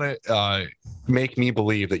want to make me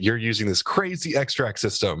believe that you're using this crazy extract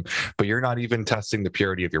system, but you're not even testing the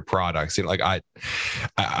purity of your products. I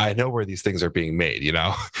know where these things are being made,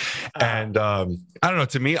 and I don't know.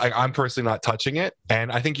 To me, I'm personally not touching it,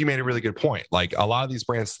 and I think you made a really good point. Like, a lot of these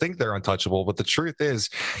brands think they're untouchable, but the truth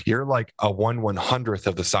is, you're like a 1/100th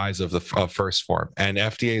of the size of the First Form, and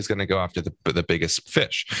FDA is going to go after the biggest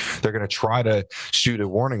fish. They're going to try to shoot a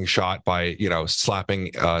warning shot by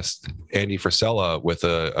slapping Andy Frisella with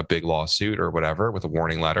a big lawsuit or whatever, with a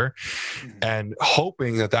warning letter, and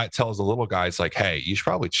hoping that tells the little guys like, hey, you should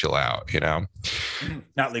probably chill out.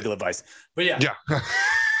 Not legal advice, but yeah.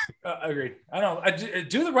 Agreed. I don't know. I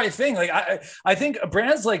do the right thing. Like, I think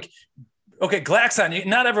brands like, okay, Glaxon.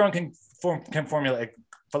 Not everyone can formulate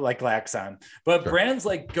like Glaxon, but sure. Brands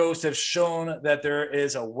like Ghost have shown that there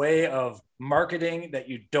is a way of marketing that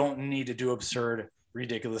you don't need to do absurd,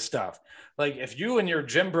 ridiculous stuff. Like, if you and your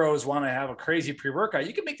gym bros want to have a crazy pre-workout,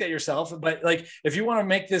 you can make that yourself. But like, if you want to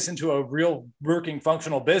make this into a real working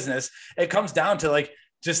functional business, it comes down to like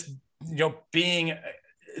just being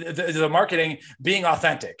the marketing, being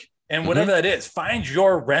authentic, and whatever that is. Find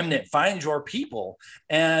your remnant, find your people.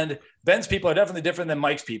 And Ben's people are definitely different than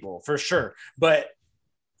Mike's people, for sure. But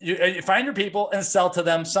you find your people and sell to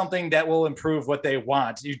them something that will improve what they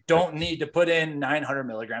want. You don't need to put in 900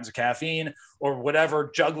 milligrams of caffeine or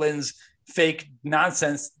whatever Juglans fake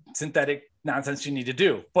nonsense, synthetic nonsense you need to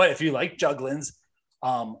do. But if you like Juglins,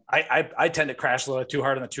 I tend to crash a little too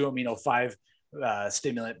hard on the 2-amino-5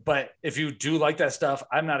 stimulant, but if you do like that stuff,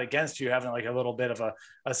 I'm not against you having like a little bit of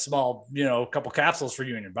a small, couple capsules for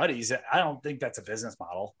you and your buddies. I don't think that's a business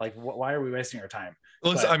model. Like, why are we wasting our time?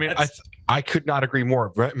 Listen, I mean, I could not agree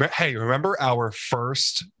more. Hey, remember our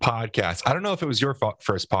first podcast? I don't know if it was your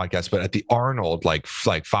first podcast, but at the Arnold, like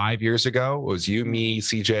 5 years ago, it was you, me,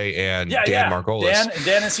 CJ, and Dan Margolis.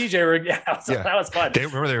 Dan and CJ were, that was fun. They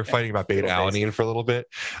were fighting about beta alanine for a little bit.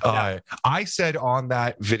 I said on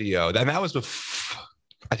that video, and that was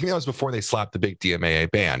I think that was before they slapped the big DMAA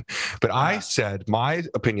ban. But I said my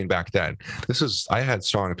opinion back then, I had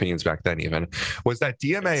strong opinions back then even, was that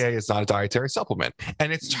DMAA is not a dietary supplement.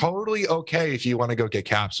 And it's totally okay if you want to go get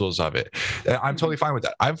capsules of it. I'm totally fine with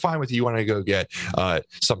that. I'm fine with you want to go get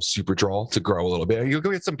some Superdrol to grow a little bit. You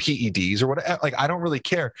go get some PEDs or whatever. Like, I don't really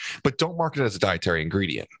care, but don't market it as a dietary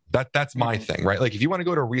ingredient. That's my thing, right? Like, if you want to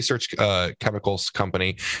go to a research chemicals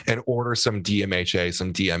company and order some DMHA,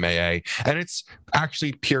 some DMAA, and it's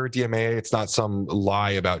actually pure DMAA, it's not some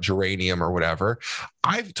lie about geranium or whatever,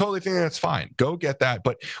 I totally think that's fine. Go get that.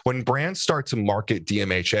 But when brands start to market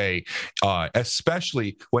DMHA,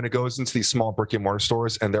 especially when it goes into these small brick and mortar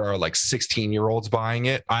stores and there are like 16-year-olds buying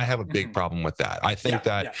it, I have a big problem with that. I think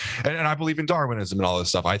and I believe in Darwinism and all this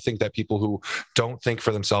stuff. I think that people who don't think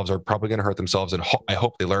for themselves are probably going to hurt themselves, and I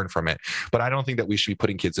hope they learn from it. But I don't think that we should be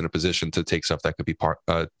putting kids in a position to take stuff that could be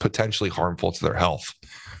potentially harmful to their health.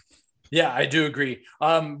 Yeah, I do agree.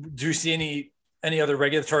 Do you see any other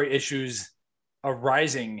regulatory issues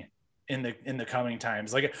arising in the coming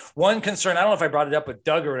times? Like, one concern, I don't know if I brought it up with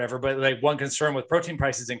Doug or whatever, but like one concern with protein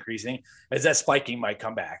prices increasing is that spiking might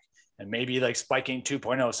come back, and maybe like spiking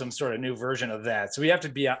 2.0, some sort of new version of that. So we have to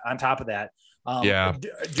be on top of that. Do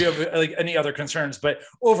you have like any other concerns? But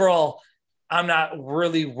overall, I'm not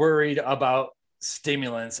really worried about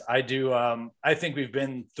stimulants. I do. I think we've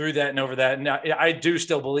been through that and over that. And I do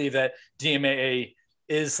still believe that DMAA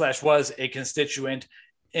was a constituent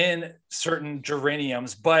in certain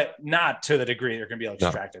geraniums, but not to the degree they're going to be able to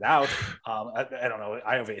extract it out. I don't know.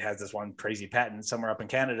 Iovate has this one crazy patent somewhere up in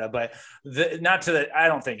Canada, but not to the, I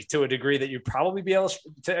don't think to a degree that you'd probably be able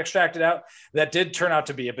to extract it out. That did turn out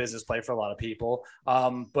to be a business play for a lot of people.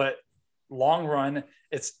 But long run,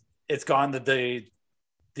 it's gone.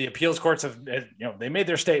 The appeals courts have, they made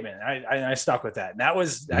their statement. I stuck with that. And that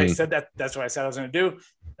was, I said that's what I said I was going to do.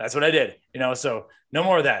 That's what I did, so no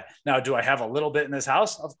more of that. Now, do I have a little bit in this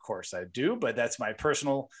house? Of course I do, but that's my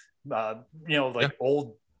personal,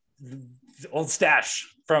 old stash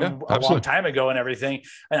from a long time ago and everything.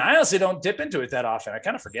 And I honestly don't dip into it that often. I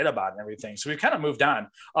kind of forget about it and everything. So we kind of moved on.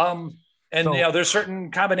 There's certain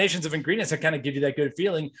combinations of ingredients that kind of give you that good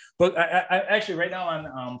feeling. But I actually right now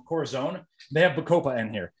on Corazon, they have Bacopa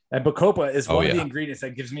in here. And Bacopa is one of the ingredients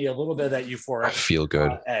that gives me a little bit of that euphoric feel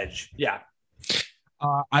good edge. Yeah.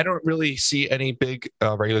 I don't really see any big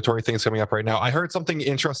regulatory things coming up right now. I heard something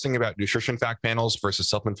interesting about nutrition fact panels versus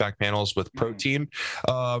supplement fact panels with protein.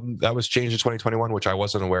 That was changed in 2021, which I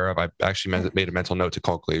wasn't aware of. I actually made a mental note to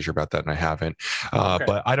call Glazier about that, and I haven't.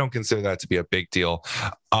 But I don't consider that to be a big deal.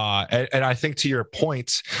 And I think to your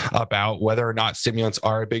point about whether or not stimulants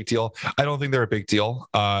are a big deal, I don't think they're a big deal.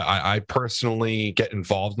 I personally get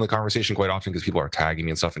involved in the conversation quite often because people are tagging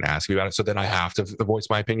me and stuff and asking me about it. So then I have to voice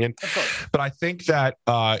my opinion. But I think that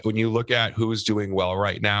when you look at who's doing well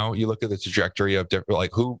right now, you look at the trajectory of different,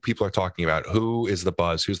 like who people are talking about, who is the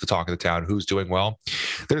buzz, who's the talk of the town, who's doing well.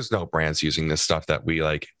 There's no brands using this stuff that we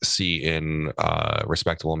like see in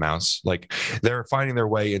respectable amounts. Like they're finding their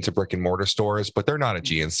way into brick and mortar stores, but they're not a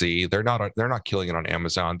GNC. They're not killing it on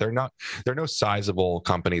Amazon. They're no sizable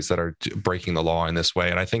companies that are breaking the law in this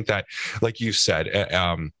way. And I think that, like you said,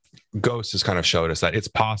 Ghost has kind of showed us that it's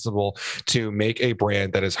possible to make a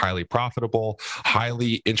brand that is highly profitable,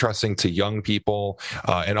 highly interesting to young people,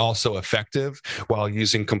 and also effective while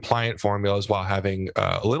using compliant formulas, while having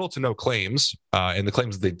little to no claims. And the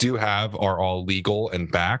claims that they do have are all legal and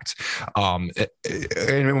backed.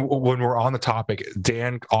 And when we're on the topic,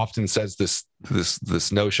 Dan often says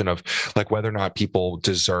this notion of like whether or not people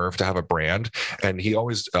deserve to have a brand, and he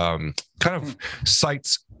always kind of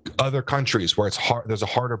cites other countries where it's hard. There's a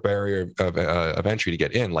harder barrier of entry to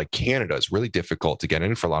get in. Like Canada is really difficult to get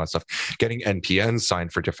in for a lot of stuff. Getting NPNs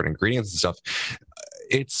signed for different ingredients and stuff,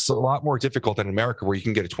 it's a lot more difficult than in America, where you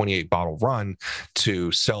can get a 28 bottle run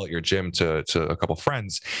to sell at your gym to a couple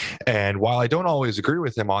friends. And while I don't always agree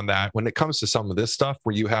with him on that, when it comes to some of this stuff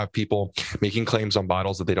where you have people making claims on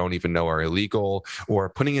bottles that they don't even know are illegal, or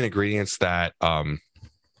putting in ingredients that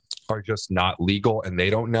are just not legal and they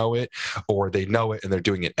don't know it, or they know it and they're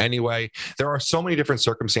doing it anyway. There are so many different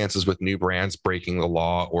circumstances with new brands breaking the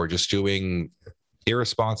law or just doing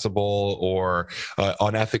irresponsible or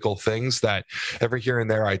unethical things that every here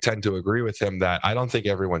and there I tend to agree with him that I don't think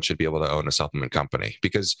everyone should be able to own a supplement company.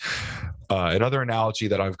 Because another analogy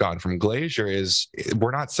that I've gotten from Glacier is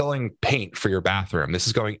we're not selling paint for your bathroom. This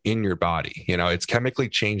is going in your body. It's chemically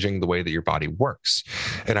changing the way that your body works.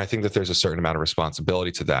 And I think that there's a certain amount of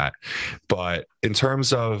responsibility to that. But in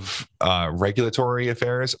terms of regulatory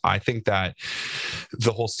affairs, I think that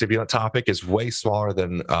the whole stimulant topic is way smaller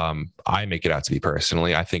than I make it out to be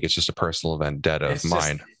personally. I think it's just a personal vendetta of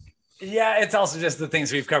mine. It's also just the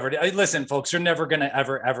things we've covered. Listen, folks, you're never going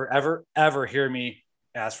to ever hear me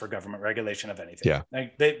ask for government regulation of anything. Yeah.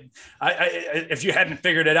 Like if you hadn't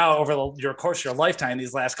figured it out over your course of your lifetime,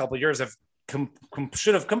 these last couple of years have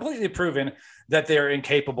should have completely proven that they're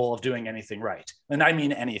incapable of doing anything right. And I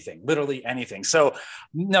mean anything, literally anything. So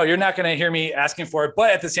no, you're not going to hear me asking for it.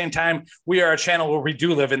 But at the same time, we are a channel where we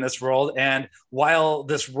do live in this world. And while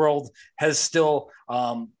this world has still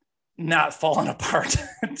not fallen apart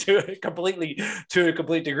to a complete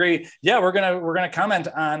degree, we're gonna comment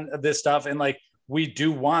on this stuff. And like, we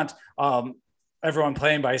do want everyone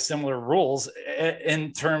playing by similar rules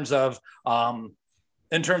in terms of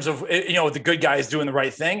the good guys doing the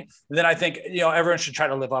right thing. Then I think everyone should try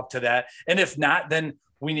to live up to that. And if not, then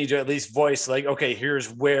we need to at least voice like, okay,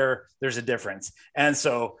 here's where there's a difference. And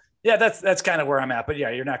so that's kind of where I'm at. But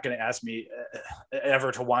you're not going to ask me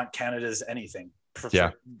ever to want Canada's anything,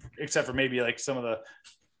 except for maybe like some of the.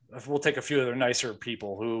 We'll take a few of their nicer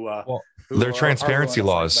people who their transparency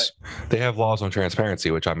laws. They have laws on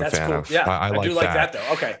transparency, which I'm a fan of. Yeah, I do like that though.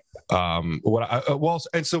 Okay. What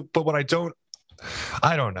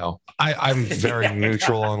I don't know. I'm very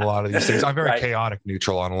neutral on a lot of these things. I'm very chaotic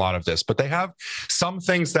neutral on a lot of this, but they have some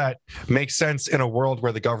things that make sense in a world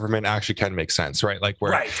where the government actually can make sense, right? Like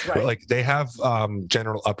like they have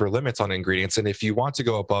general upper limits on ingredients, and if you want to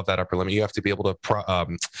go above that upper limit, you have to be able to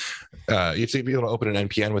open an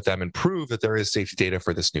NPN with them and prove that there is safety data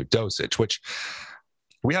for this new dosage. Which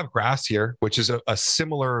we have grass here, which is a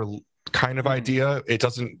similar kind of idea. It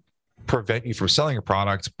doesn't prevent you from selling a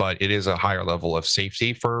product, but it is a higher level of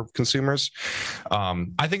safety for consumers.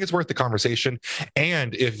 I think it's worth the conversation.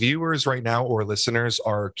 And if viewers right now or listeners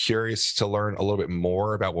are curious to learn a little bit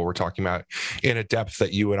more about what we're talking about in a depth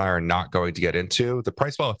that you and I are not going to get into, the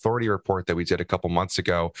Pricewell Authority report that we did a couple months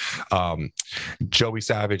ago, Joey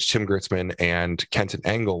Savage, Tim Gritzman, and Kenton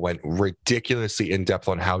Engel went ridiculously in depth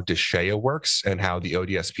on how DSHEA works and how the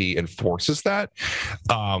ODSP enforces that.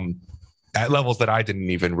 At levels that I didn't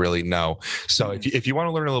even really know. So if you want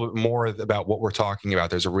to learn a little bit more about what we're talking about,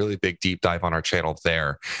 there's a really big deep dive on our channel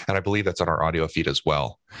there. And I believe that's on our audio feed as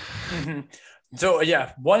well. Mm-hmm. So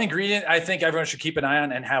one ingredient I think everyone should keep an eye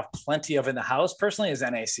on and have plenty of in the house personally is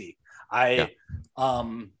NAC. You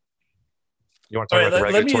want to talk about the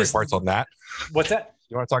regulatory parts on that? What's that?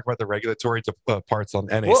 You want to talk about the regulatory parts on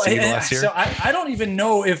NAC last year? So I don't even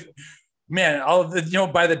know if... Man,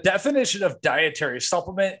 by the definition of dietary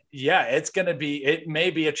supplement, it may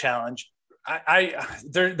be a challenge.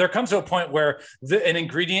 There comes to a point where an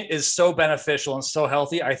ingredient is so beneficial and so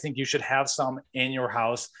healthy. I think you should have some in your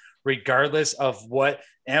house, regardless of what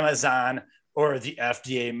Amazon or the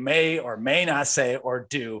FDA may or may not say or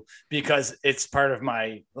do, because it's part of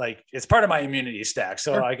my immunity stack.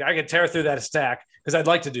 So I could tear through that stack because I'd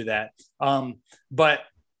like to do that. But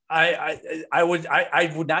I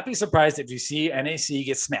would not be surprised if you see NAC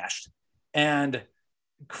get smashed and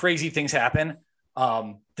crazy things happen.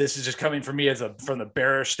 This is just coming from me from the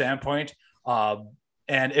bearish standpoint.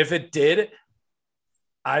 And if it did,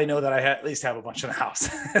 I know that I at least have a bunch in the house.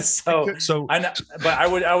 so I know, but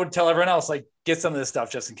I would tell everyone else, like, get some of this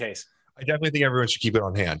stuff just in case. I definitely think everyone should keep it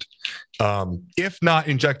on hand. If not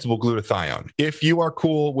injectable glutathione, if you are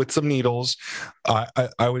cool with some needles, I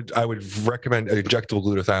would recommend injectable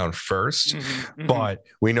glutathione first. Mm-hmm. But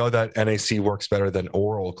we know that NAC works better than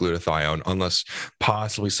oral glutathione, unless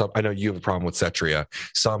possibly I know you have a problem with Cetria.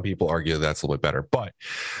 Some people argue that's a little bit better, but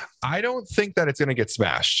I don't think that it's going to get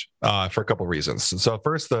smashed for a couple of reasons. So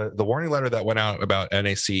first, the warning letter that went out about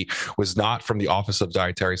NAC was not from the Office of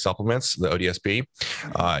Dietary Supplements, the ODSP.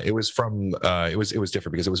 It was from it was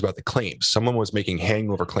different because it was about the claims. Someone was making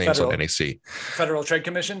hangover claims on NAC. Federal Trade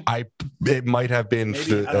Commission. It might have been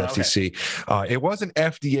the FTC. Okay. It was an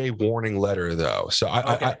FDA warning letter though, so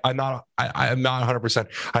I'm not 100%.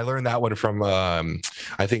 I learned that one from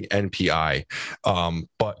I think NPI,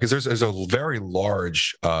 but because there's a very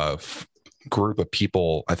large group of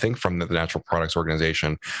people, I think from the Natural Products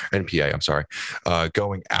Organization, NPA, I'm sorry,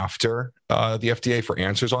 going after the FDA for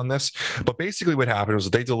answers on this. But basically what happened was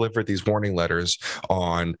they delivered these warning letters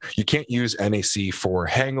on you can't use NAC for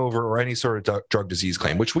hangover or any sort of drug disease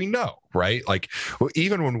claim, which we know, right? Like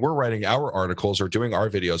even when we're writing our articles or doing our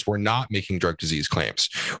videos, we're not making drug disease claims.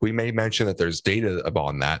 We may mention that there's data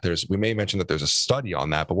on that. We may mention that there's a study on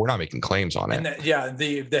that, but we're not making claims on it. And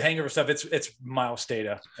the hangover stuff, it's mouse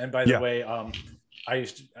data. And by the way,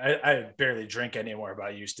 I barely drink anymore, but I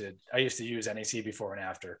used to use NAC before and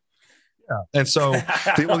after. Yeah. And so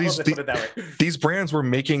these brands were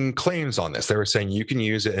making claims on this. They were saying you can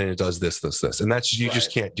use it and it does this, and that's you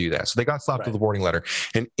just can't do that. So they got slapped with a warning letter.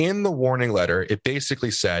 And in the warning letter, it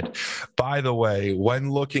basically said, by the way,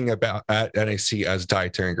 when looking at NAC as a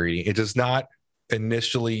dietary ingredient, it does not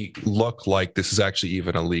initially look like this is actually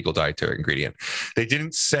even a legal dietary ingredient. They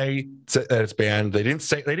didn't say that it's banned. They didn't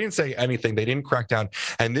say anything. They didn't crack down.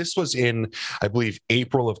 And this was in, I believe,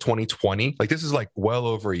 April of 2020. Like this is like well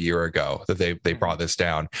over a year ago that they brought this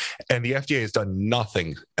down. And the FDA has done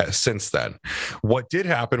nothing since then. What did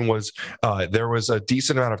happen was there was a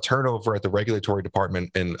decent amount of turnover at the regulatory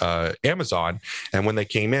department in Amazon. And when they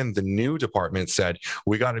came in, the new department said,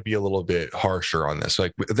 we got to be a little bit harsher on this.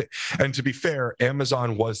 And to be fair,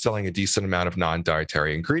 Amazon was selling a decent amount of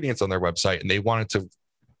non-dietary ingredients on their website, and they wanted to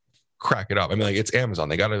crack it up. I mean, like it's Amazon;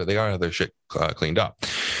 they got to have their shit cleaned up.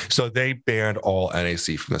 So they banned all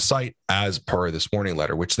NAC from the site as per this warning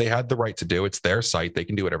letter, which they had the right to do. It's their site; they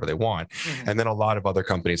can do whatever they want. Mm-hmm. And then a lot of other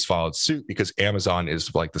companies followed suit because Amazon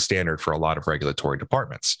is like the standard for a lot of regulatory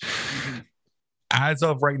departments. Mm-hmm. As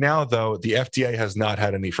of right now, though, the FDA has not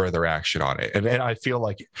had any further action on it, and I feel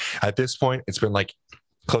like at this point, it's been like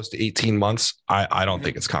close to 18 months. I don't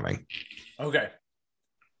think it's coming. Okay.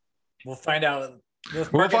 We'll find out.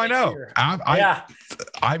 We'll find out.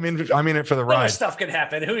 I'm in it for the ride. Other stuff can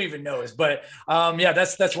happen. Who even knows? But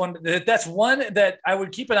that's one that I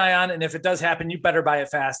would keep an eye on. And if it does happen, you better buy it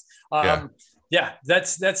fast.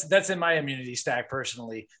 That's in my immunity stack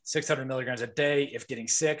personally. 600 milligrams a day. If getting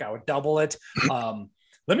sick, I would double it. I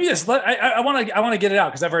want to get it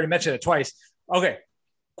out because I've already mentioned it twice. Okay.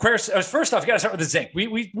 First off, you got to start with the zinc.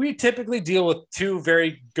 We typically deal with two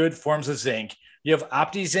very good forms of zinc. You have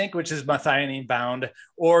OptiZinc, which is methionine bound,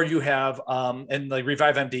 or you have and like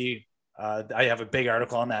Revive MD. I have a big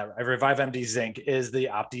article on that. Revive MD zinc is the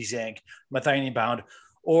OptiZinc methionine bound,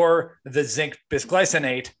 or the zinc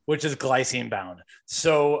bisglycinate, which is glycine bound.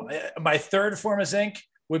 So my third form of zinc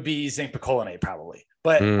would be zinc picolinate, probably.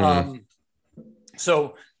 But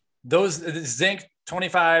so those zinc.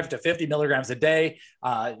 25 to 50 milligrams a day.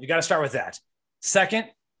 You got to start with that. Second,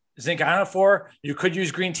 zinc ionophore. You could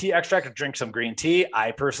use green tea extract or drink some green tea.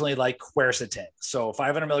 I personally like quercetin. So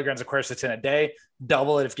 500 milligrams of quercetin a day,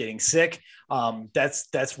 double it if getting sick.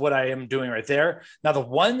 That's what I am doing right there. Now, the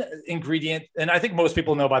one ingredient, and I think most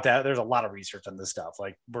people know about that. There's a lot of research on this stuff.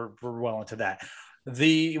 Like we're well into that.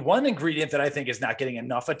 The one ingredient that I think is not getting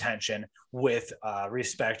enough attention with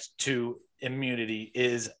respect to immunity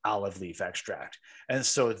is olive leaf extract. And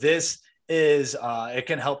so this is, it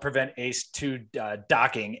can help prevent ACE2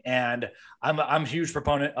 docking. And I'm a huge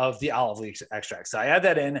proponent of the olive leaf extract. So I add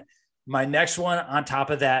that in. My next one on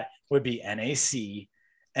top of that would be NAC.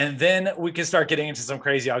 And then we can start getting into some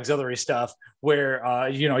crazy auxiliary stuff where,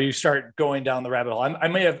 you start going down the rabbit hole.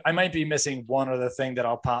 I might be missing one other thing that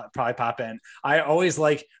I'll probably pop in. I always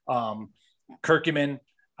like curcumin.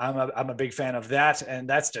 I'm a big fan of that. And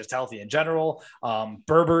that's just healthy in general.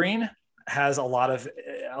 Berberine has a lot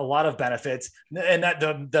of benefits, and that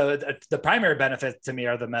the primary benefits to me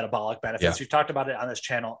are the metabolic benefits. Yeah. We've talked about it on this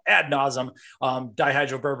channel ad nauseum.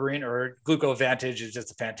 Dihydroberberine or glucovantage is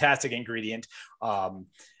just a fantastic ingredient.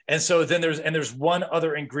 And so then there's one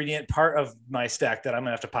other ingredient part of my stack that I'm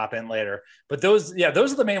gonna have to pop in later. But those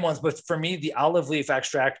are the main ones. But for me, the olive leaf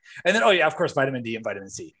extract, and then of course, vitamin D and vitamin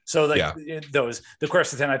C. So the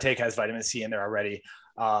quercetin I take has vitamin C in there already.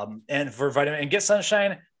 And for vitamin and get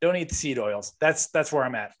sunshine, don't eat the seed oils. That's where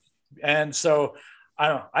I'm at. And so I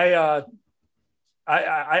don't know.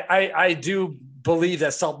 I do believe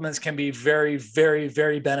that supplements can be very, very,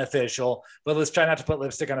 very beneficial, but let's try not to put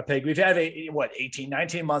lipstick on a pig. We've had 18,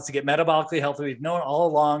 19 months to get metabolically healthy. We've known all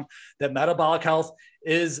along that metabolic health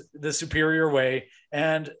is the superior way.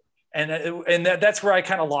 And that's where I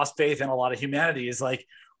kind of lost faith in a lot of humanity, is like,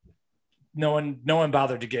 no one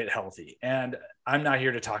bothered to get healthy. And I'm not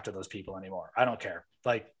here to talk to those people anymore. I don't care.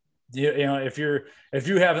 Like, if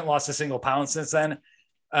you haven't lost a single pound since then,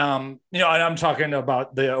 and I'm talking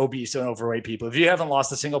about the obese and overweight people. If you haven't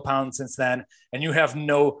lost a single pound since then, and you have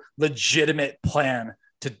no legitimate plan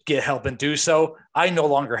to get help and do so, I no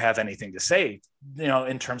longer have anything to say,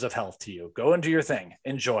 in terms of health to you. Go and do your thing,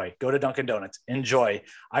 enjoy, go to Dunkin' Donuts, enjoy.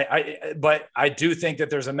 But I do think that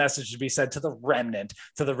there's a message to be said to the remnant,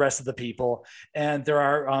 to the rest of the people. And there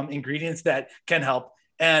are ingredients that can help.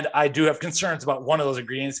 And I do have concerns about one of those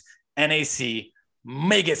ingredients, NAC,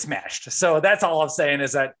 may get smashed. So that's all I'm saying,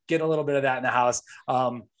 is that get a little bit of that in the house.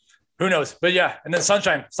 Who knows? But yeah. And then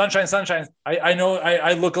sunshine. I know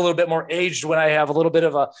I look a little bit more aged when I have a little bit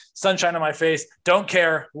of a sunshine on my face. Don't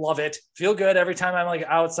care. Love it. Feel good every time I'm like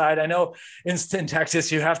outside. I know in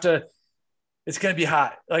Texas, it's going to be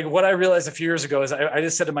hot. Like what I realized a few years ago is I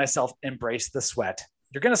just said to myself, embrace the sweat.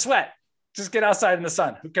 You're going to sweat. Just get outside in the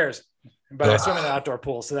sun. Who cares? But I swim in an outdoor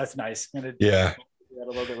pool, so that's nice. Yeah. A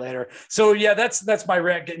little bit later. So yeah, that's my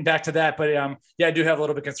rant, getting back to that. But yeah, I do have a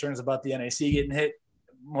little bit concerns about the NAC getting hit.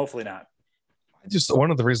 Hopefully not. Just one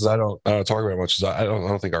of the reasons I don't talk about it much is I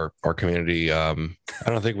don't think our community, I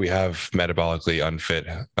don't think we have metabolically unfit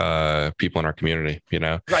people in our community,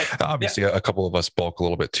 right. Obviously a couple of us bulk a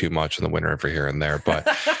little bit too much in the winter for here and there, but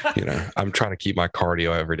I'm trying to keep my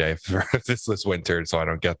cardio every day for this winter, so I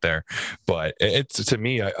don't get there. But it's, to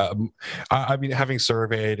me, I mean, having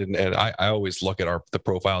surveyed and I always look at the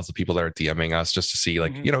profiles of people that are DMing us just to see,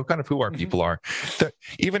 like, kind of who our people are.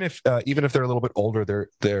 Even if they're a little bit older,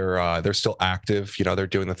 they're still active. They're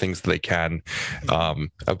doing the things that they can.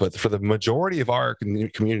 But for the majority of our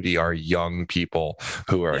community are young people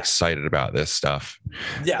who are excited about this stuff.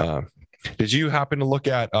 Yeah. Did you happen to look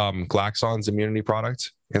at Glaxon's immunity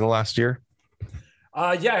product in the last year?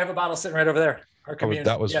 Yeah, I have a bottle sitting right over there.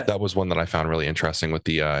 That was one that I found really interesting, with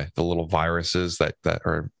the little viruses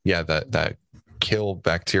that kill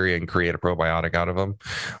bacteria and create a probiotic out of them.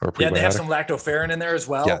 Or they have some lactoferrin in there as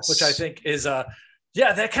well, which I think is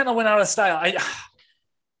that kind of went out of style.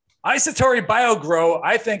 Isotori BioGrow,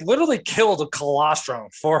 I think, literally killed colostrum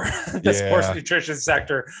for the sports nutrition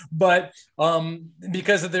sector. But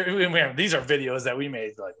because of these are videos that we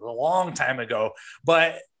made like a long time ago.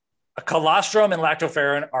 But colostrum and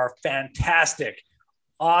lactoferrin are fantastic,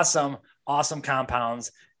 awesome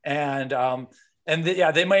compounds, and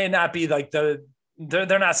they may not be like they're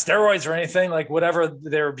not steroids or anything, like whatever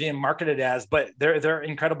they're being marketed as, but they're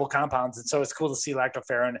incredible compounds. And so it's cool to see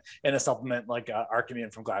lactoferrin in a supplement like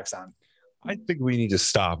Archimune from Glaxon. I think we need to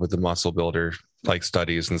stop with the muscle builder like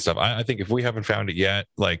studies and stuff. I think if we haven't found it yet,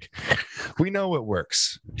 like, we know it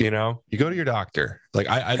works. You go to your doctor. Like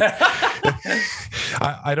I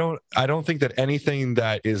don't think that anything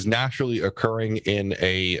that is naturally occurring in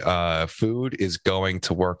a food is going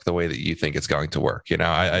to work the way that you think it's going to work.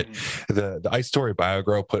 The Isotori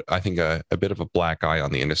BioGrow put, I think, a bit of a black eye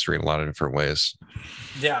on the industry in a lot of different ways.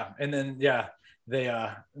 Yeah, and then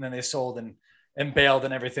they sold and bailed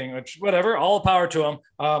and everything, which, whatever, all power to them.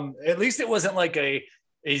 At least it wasn't like a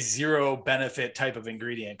zero benefit type of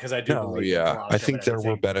ingredient, because I do believe I think there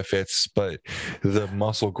were benefits, but the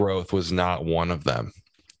muscle growth was not one of them.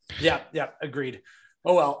 Yeah, agreed.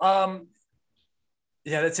 Oh well.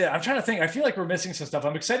 Yeah, that's it. I'm trying to think. I feel like we're missing some stuff.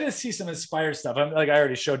 I'm excited to see some inspired stuff. I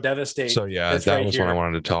already showed Devastate. So yeah, that was what I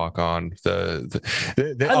wanted to talk on. I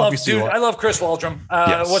love Chris Waldrum.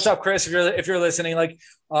 What's up, Chris? If you're listening,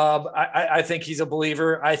 I think he's a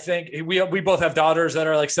believer. I think we both have daughters that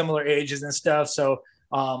are like similar ages and stuff. So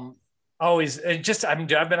I've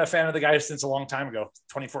been a fan of the guy since a long time ago,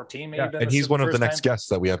 2014 maybe. Yeah, and he's one of the next guests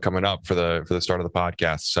that we have coming up for the start of the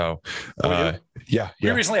podcast. So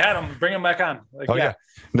we recently had him. Bring him back on.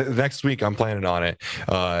 Next week I'm planning on it.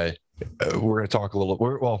 We're going to talk a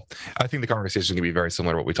little. I think the conversation is going to be very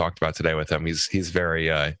similar to what we talked about today with him. He's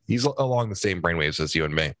very he's along the same brainwaves as you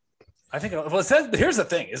and me. I think, here's the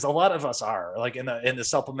thing, is a lot of us are like in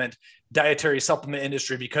the dietary supplement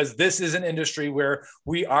industry, because this is an industry where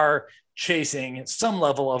we are chasing some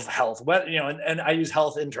level of health, and I use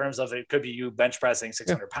health in terms of, it could be you bench pressing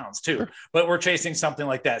 600 pounds too, but we're chasing something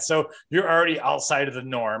like that. So you're already outside of the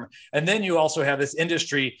norm. And then you also have this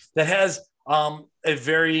industry that has a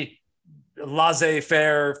very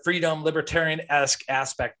laissez-faire, freedom, libertarian-esque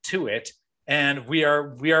aspect to it. And we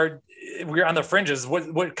are on the fringes.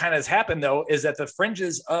 What kind of has happened though is that the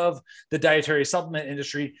fringes of the dietary supplement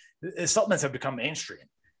industry, supplements have become mainstream.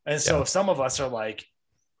 And so some of us are like,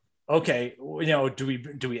 okay,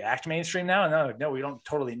 do we act mainstream now? No, we don't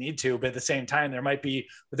totally need to. But at the same time,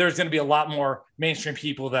 there's going to be a lot more mainstream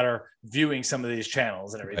people that are viewing some of these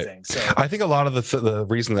channels and everything. So I think a lot of the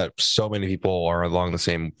reason that so many people are along the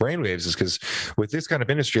same brainwaves is because with this kind of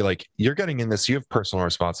industry, like you're getting in this, you have personal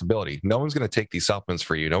responsibility. No one's going to take these supplements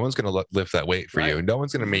for you. No one's going to lift that weight for you. No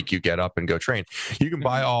one's going to make you get up and go train. You can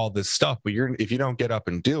buy all this stuff, but if you don't get up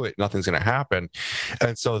and do it, nothing's going to happen.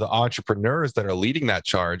 And so the entrepreneurs that are leading that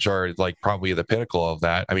charge are like probably the pinnacle of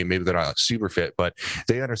that. I mean, maybe they're not super fit, but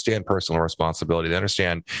they understand personal responsibility. They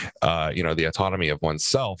understand, the autonomy of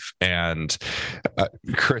oneself. And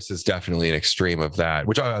Chris is definitely an extreme of that,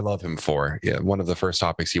 which I love him for. Yeah, one of the first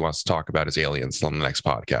topics he wants to talk about is aliens on the next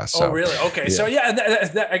podcast. So, oh, really? Okay. Yeah. So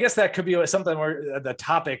yeah, I guess that could be something where the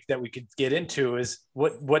topic that we could get into is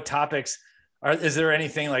what topics is there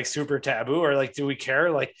anything like super taboo, or like, do we care?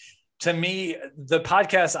 Like, to me, the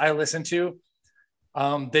podcasts I listen to,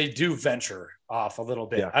 they do venture off a little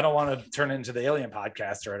bit. Yeah. I don't want to turn into the alien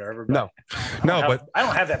podcast or whatever. But but I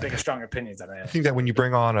don't have that big of strong opinions on it. I think that when you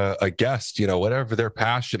bring on a guest, whatever they're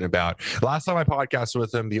passionate about. Last time I podcasted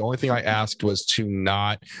with them, the only thing I asked was to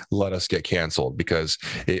not let us get canceled, because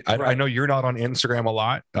I know you're not on Instagram a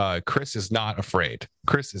lot. Chris is not afraid.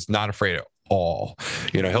 At all.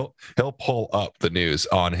 He'll pull up the news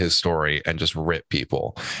on his story and just rip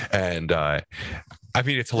people. And I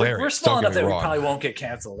mean, it's hilarious. We're small enough that we probably won't get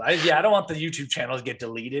canceled. I don't want the YouTube channel to get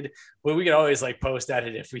deleted, but we could always like post at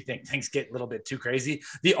it if we think things get a little bit too crazy.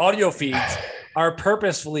 The audio feeds are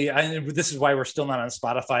purposefully, this is why we're still not on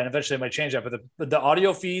Spotify, and eventually I might change that, but the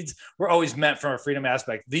audio feeds were always meant from a freedom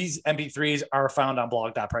aspect. These MP3s are found on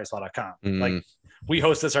blog.pricepaw.com. Like, we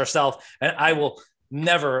host this ourselves, and I will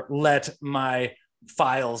never let my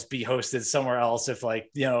files be hosted somewhere else if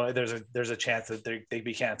there's a chance that they'd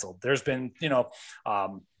be canceled. There's been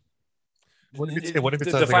what if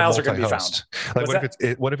it's the files are going to be found? Like,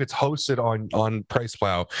 what if it's hosted on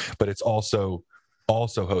PricePlow, but it's also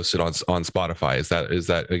hosted on Spotify? Is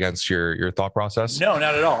that against your thought process? No,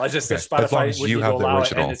 not at all. It's just that Spotify, as long as you have the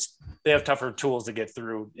original, and they have tougher tools to get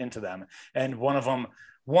through into them. And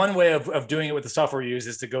one way of doing it with the software we use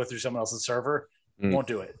is to go through someone else's server. Won't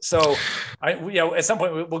do it. So at some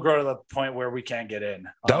point we'll grow to the point where we can't get in.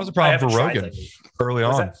 That was a problem for Rogan early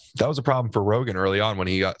on. That was a problem for Rogan early on when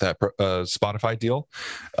he got that Spotify deal.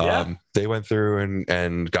 They went through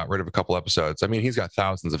and got rid of a couple episodes. I mean, he's got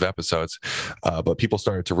thousands of episodes, but people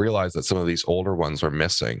started to realize that some of these older ones were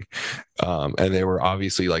missing. And they were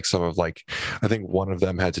obviously like I think one of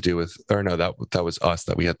them had to do with, that was us,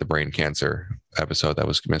 that we had the brain cancer episode that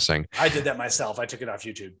was missing. I did that myself. I took it off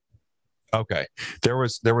YouTube. Okay. There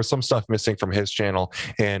was some stuff missing from his channel,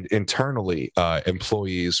 and internally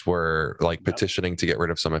employees were like petitioning to get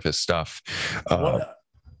rid of some of his stuff. One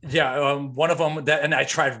of them and I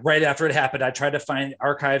tried right after it happened. I tried to find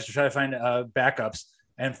archives, to try to find backups,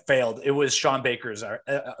 and failed. It was Sean Baker's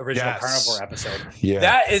original Carnivore episode. Yeah.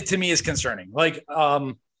 That to me is concerning. Like,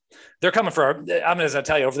 they're coming for I'm going to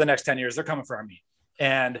tell you, over the next 10 years, they're coming for our meat,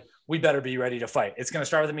 and we better be ready to fight. It's going to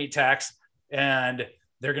start with a meat tax, and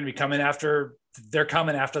they're going to be coming after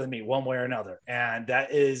the meat one way or another. And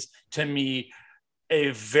that is, to me,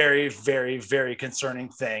 a very, very, very concerning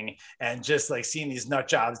thing. And just like seeing these nut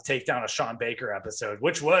jobs take down a Sean Baker episode,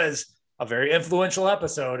 which was a very influential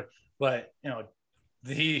episode, but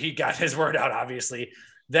he got his word out, obviously.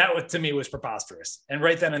 That to me was preposterous. And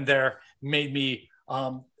right then and there made me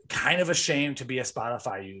kind of ashamed to be a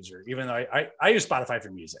Spotify user, even though I use Spotify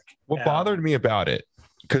for music. What bothered me about it,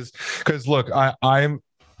 because look, I'm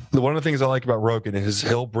one of the things I like about Rogan is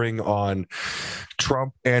he'll bring on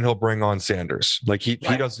Trump and he'll bring on Sanders. Like he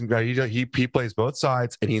plays both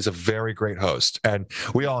sides, and he's a very great host. And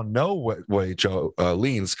we all know what way Joe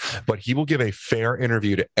leans, but he will give a fair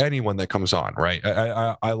interview to anyone that comes on. Right?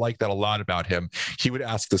 I like that a lot about him. He would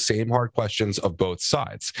ask the same hard questions of both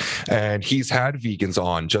sides, and he's had vegans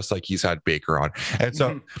on just like he's had Baker on. And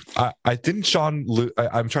so I didn't Sean.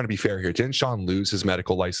 I'm trying to be fair here. Didn't Sean lose his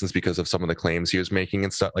medical license because of some of the claims he was making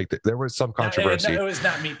and stuff? Like there was some controversy. It was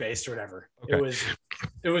not meat based or whatever. Okay.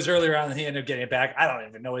 It was earlier on, and he ended up getting it back. I don't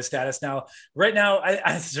even know his status now. Right now,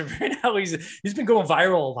 he's been going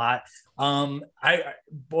viral a lot.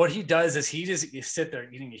 What he does is he just sit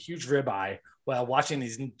there eating a huge ribeye while watching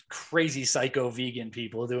these crazy psycho vegan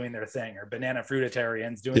people doing their thing, or banana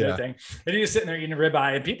fruitarians doing their thing. And he's sitting there eating a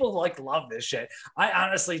ribeye, and people love this shit. I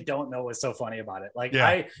honestly don't know what's so funny about it. Like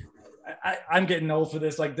I'm getting old for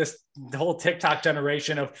this. Like the whole TikTok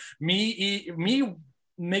generation of me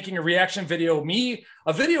making a reaction video,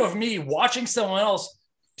 a video of me watching someone else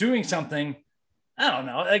doing something I don't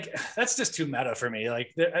know. Like that's just too meta for me.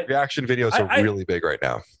 Like Reaction videos are really big right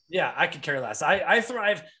now. Yeah, I could care less. I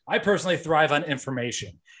thrive. I personally thrive on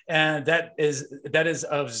information, and that is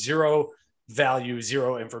of zero value,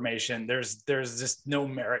 zero information. There's just no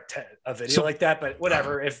merit to a video like that. But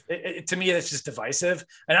whatever. If to me, it's just divisive,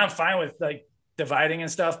 and I'm fine with like dividing and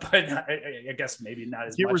stuff, but I guess maybe not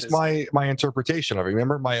as Here much. was my interpretation of it.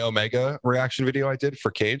 Remember my Omega reaction video I did for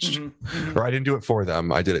Caged? Mm-hmm. Or I didn't do it for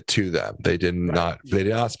them. I did it to them. They did not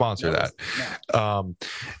sponsor that. No.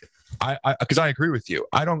 Because I agree with you.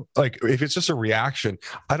 I don't like if it's just a reaction.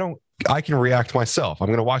 I can react myself. I'm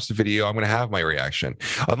going to watch the video. I'm going to have my reaction.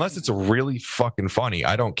 Unless it's really fucking funny,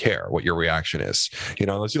 I don't care what your reaction is.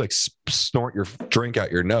 Unless you like snort your drink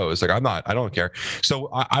out your nose. Like I don't care. So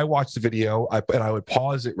I watch the video and I would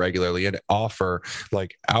pause it regularly and offer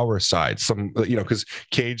like our side. Because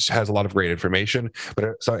Cage has a lot of great information,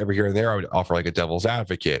 but so every here and there I would offer like a devil's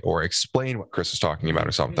advocate or explain what Chris is talking about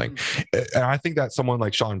or something. And I think that someone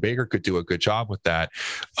like Sean Baker could do a good job with that.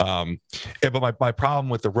 But my problem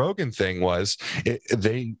with the Rogan thing was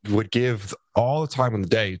they would give all the time in the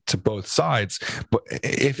day to both sides. But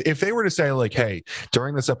if they were to say like, hey,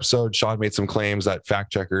 during this episode, Sean made some claims that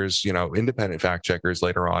fact checkers, independent fact checkers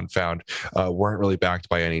later on found weren't really backed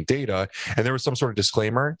by any data. And there was some sort of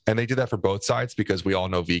disclaimer. And they did that for both sides because we all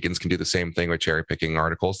know vegans can do the same thing with cherry picking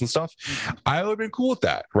articles and stuff. I would have been cool with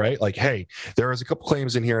that, right? Like, hey, there was a couple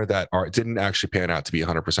claims in here that didn't actually pan out to be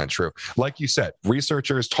 100% true. Like you said,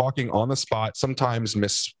 researchers talking on the spot sometimes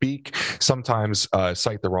misspeak, sometimes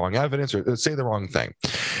cite the wrong evidence or say the wrong thing,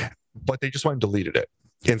 but they just went and deleted it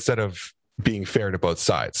instead of being fair to both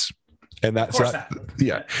sides. And that's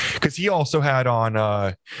yeah, because he also had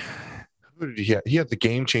on who did he have? He had the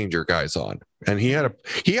Game Changer guys on, and he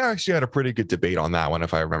actually had a pretty good debate on that one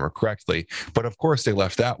if I remember correctly, but of course they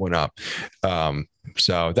left that one up.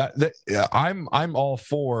 So I'm all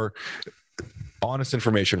for honest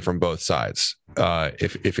information from both sides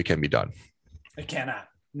if it can be done. It cannot.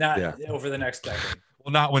 Not over the next decade.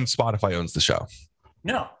 Well, not when Spotify owns the show.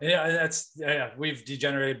 No, we've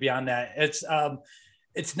degenerated beyond that.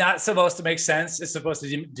 It's not supposed to make sense. It's supposed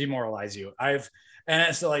to demoralize you.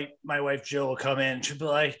 And so like my wife Jill will come in, she'll be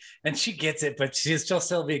like, and she gets it, but she'll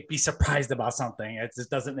still be surprised about something. It just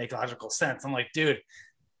doesn't make logical sense. I'm like, dude,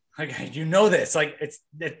 like this, like it's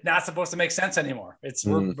not supposed to make sense anymore.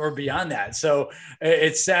 We're beyond that. So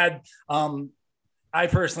it's sad. I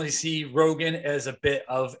personally see Rogan as a bit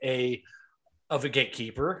of a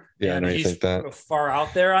gatekeeper. Yeah, and he's far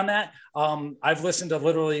out there on that. I've listened to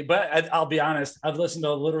literally, but I'll be honest, I've listened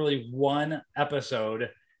to literally one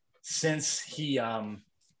episode since he, and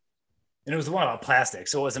it was the one about plastic,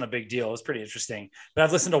 so it wasn't a big deal. It was pretty interesting. But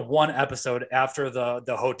I've listened to one episode after the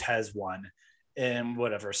Hotez one in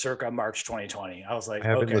circa March 2020. I was like, I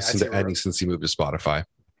haven't listened to any since he moved to Spotify.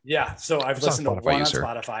 Yeah, so I've listened to one on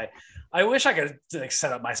Spotify. I wish I could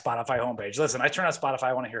set up my Spotify homepage. Listen, I turn on Spotify,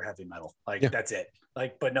 I want to hear heavy metal. That's it.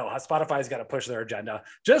 But no, Spotify's got to push their agenda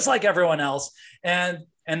just like everyone else. And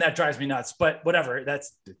that drives me nuts. But whatever,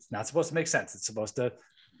 it's not supposed to make sense. It's supposed to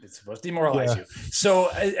demoralize you. So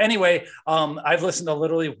anyway, I've listened to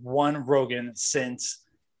literally one Rogan since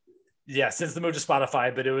the move to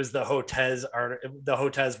Spotify, but it was the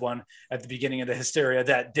Hotez one at the beginning of the hysteria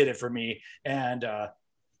that did it for me. And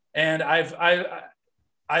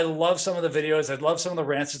I love some of the videos. I love some of the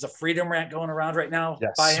rants. There's a freedom rant going around right now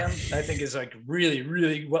by him. I think is like really,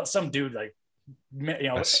 really well. Some dude like,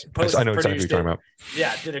 yes. I know exactly what you're talking about.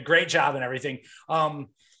 Yeah, did a great job and everything.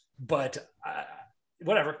 But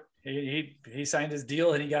whatever. He signed his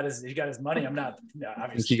deal and he got his money. I'm not. I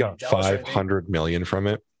think he got 500 million from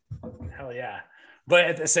it. Hell yeah! But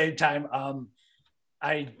at the same time,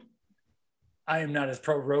 I am not as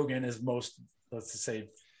pro Rogan as most. Let's just say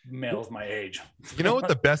males my age. You know what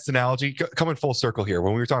the best analogy coming full circle here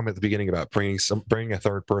when we were talking at the beginning about bringing a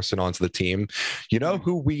third person onto the team,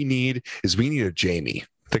 who we need a Jamie,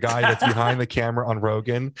 the guy that's behind the camera on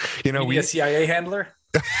Rogan. We a CIA handler.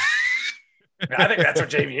 I think that's what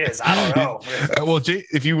Jamie is. I don't know. Well,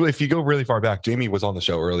 if you go really far back, Jamie was on the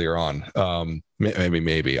show earlier on.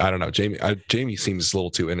 Maybe I don't know. Jamie seems a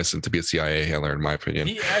little too innocent to be a CIA handler, in my opinion.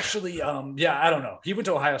 He actually, I don't know. He went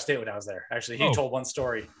to Ohio State when I was there. Actually, he told one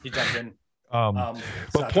story. He jumped in.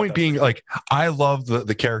 But point being, like, I love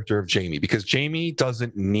the character of Jamie, because Jamie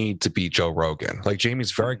doesn't need to be Joe Rogan. Like,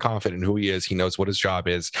 Jamie's very confident in who he is. He knows what his job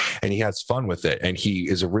is, and he has fun with it. And he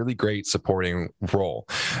is a really great supporting role.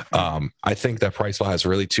 I think that Pricewell has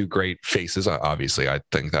really two great faces. Obviously, I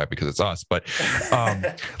think that because it's us. But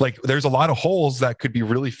like, there's a lot of holes that could be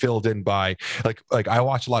really filled in by like I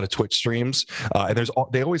watch a lot of Twitch streams, and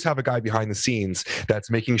they always have a guy behind the scenes that's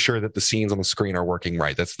making sure that the scenes on the screen are working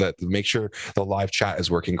right. Make sure the live chat is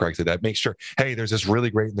working correctly. That makes sure, hey, there's this really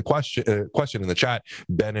great in the question in the chat.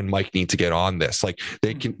 Ben and Mike need to get on this. Like,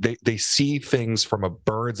 they see things from a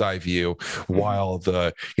bird's eye view, while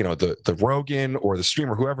the Rogan or the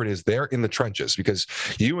streamer, whoever it is, they're in the trenches. Because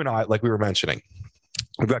you and I, like we were mentioning,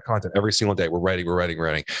 we've got content every single day. We're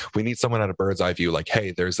writing. We need someone at a bird's eye view, like,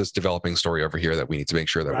 hey, there's this developing story over here that we need to make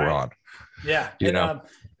sure that we're on. Yeah. You know?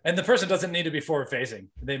 And the person doesn't need to be forward facing.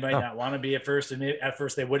 They might not want to be at first, and at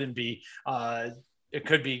first they wouldn't be. It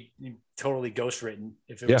could be totally ghost written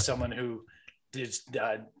if it was someone who did.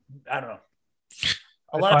 I don't know.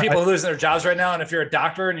 A lot of people are losing their jobs right now, and if you're a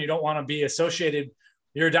doctor and you don't want to be associated,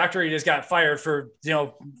 you're a doctor, you just got fired for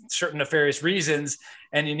certain nefarious reasons,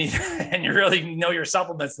 and you need and you really know your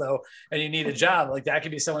supplements though, and you need a job. Like, that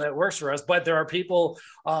could be someone that works for us. But there are people.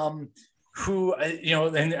 Who,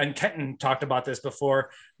 and Kenton talked about this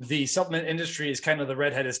before, the supplement industry is kind of the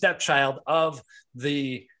redheaded stepchild of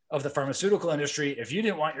the pharmaceutical industry. If you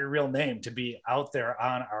didn't want your real name to be out there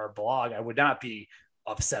on our blog, I would not be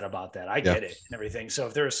upset about that. I get it and everything. So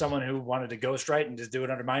if there was someone who wanted to ghostwrite and just do it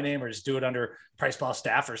under my name, or just do it under Pricewell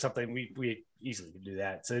staff or something, we easily could do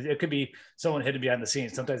that. So it could be someone hidden behind the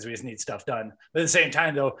scenes. Sometimes we just need stuff done. But at the same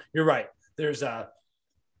time, though, you're right. There's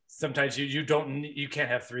sometimes you can't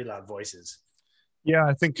have three loud voices. Yeah,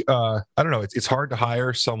 I think I don't know. It's hard to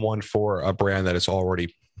hire someone for a brand that is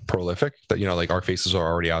already prolific, that like our faces are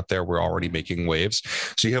already out there, we're already making waves.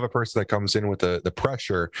 So you have a person that comes in with the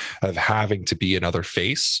pressure of having to be another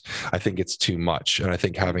face. I think it's too much, and I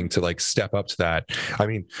think having to like step up to that. I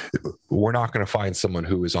mean, we're not going to find someone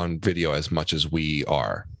who is on video as much as we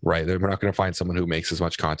are, right? We're not going to find someone who makes as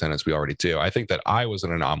much content as we already do. I think that I was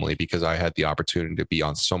an anomaly because I had the opportunity to be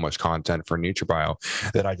on so much content for NutriBio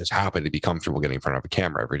that I just happened to be comfortable getting in front of a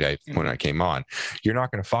camera every day when I came on. You're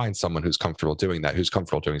not going to find someone who's comfortable doing that, who's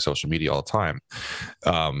comfortable doing social media all the time.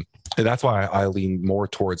 And that's why I lean more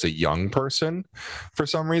towards a young person for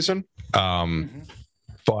some reason.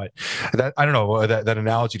 But that, I don't know, that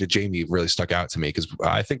analogy to Jamie really stuck out to me, because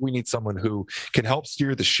I think we need someone who can help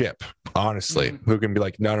steer the ship, honestly, who can be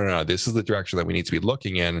like, no, this is the direction that we need to be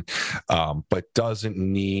looking in, but doesn't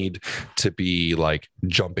need to be like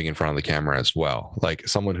jumping in front of the camera as well. Like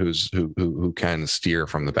someone who can steer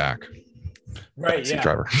from the back. Right. Backseat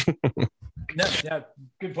driver. Yeah,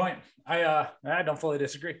 good point. I don't fully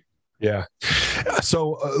disagree. Yeah.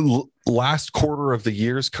 So last quarter of the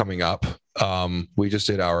year's coming up. We just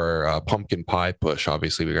did our pumpkin pie push.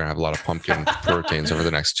 Obviously, we're going to have a lot of pumpkin proteins over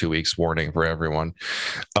the next 2 weeks. Warning for everyone.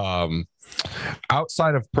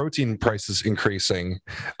 Outside of protein prices increasing,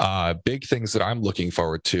 big things that I'm looking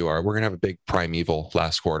forward to are we're going to have a big Primeval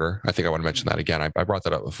last quarter. I think I want to mention that again. I brought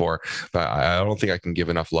that up before, but I don't think I can give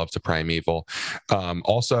enough love to Primeval.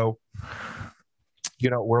 Also,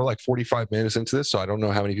 we're like 45 minutes into this, so I don't know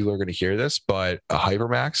how many people are going to hear this, but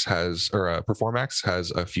Hypermax Performax has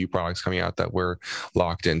a few products coming out that we're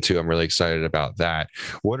locked into. I'm really excited about that.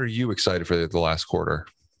 What are you excited for the last quarter?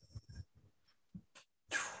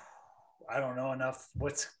 I don't know enough.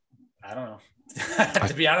 I don't know.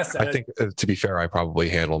 To be honest, I think to be fair, I probably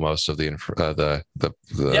handle most of the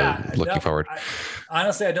looking forward.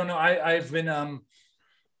 Honestly, I don't know. I've been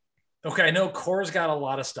okay, I know Core's got a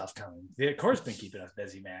lot of stuff coming. Core's been keeping us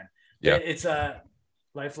busy, man. Yeah, it's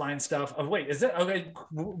Lifeline stuff. Oh wait, is it okay?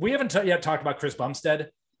 We haven't yet talked about Chris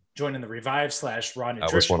Bumstead joining the Revive / Raw Nutrition.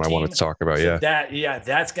 That was one I wanted to talk about. So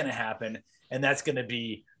that's going to happen, and that's going to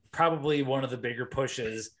be probably one of the bigger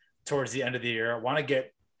pushes towards the end of the year.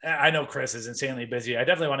 I know Chris is insanely busy. I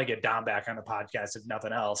definitely want to get Dom back on the podcast, if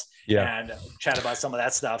nothing else, and chat about some of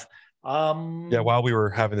that stuff. While we were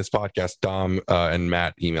having this podcast, Dom and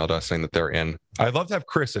Matt emailed us saying that they're in. I'd love to have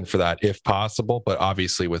Chris in for that if possible, but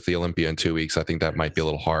obviously with the Olympia in 2 weeks, I think that might be a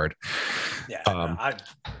little hard.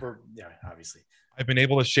 Obviously. I've been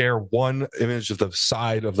able to share one image of the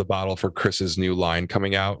side of the bottle for Chris's new line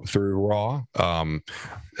coming out through Raw.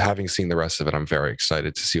 Having seen the rest of it, I'm very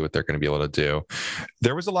excited to see what they're going to be able to do.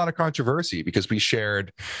 There was a lot of controversy because we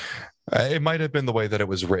shared, it might have been the way that it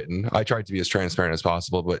was written. I tried to be as transparent as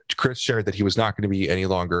possible, but Chris shared that he was not going to be any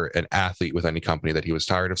longer an athlete with any company, that he was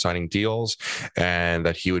tired of signing deals and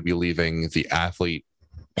that he would be leaving the athlete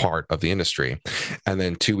part of the industry. And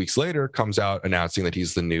then 2 weeks later comes out announcing that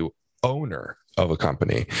he's the new owner of a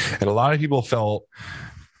company. And a lot of people felt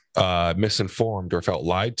misinformed or felt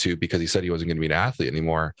lied to because he said he wasn't going to be an athlete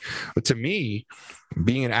anymore. But to me,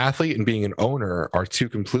 being an athlete and being an owner are two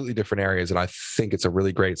completely different areas. And I think it's a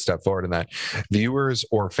really great step forward in that viewers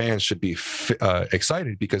or fans should be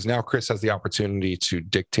excited because now Chris has the opportunity to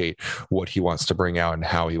dictate what he wants to bring out and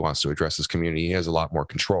how he wants to address his community. He has a lot more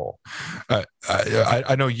control.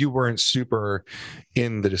 I know you weren't super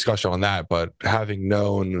in the discussion on that, but having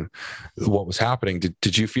known what was happening,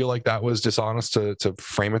 did you feel like that was dishonest to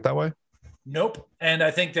frame it that way? Nope. And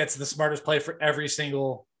I think that's the smartest play for every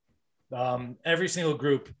single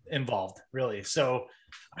group involved, really. So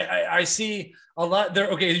I see a lot there.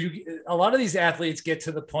 Okay. A lot of these athletes get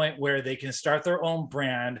to the point where they can start their own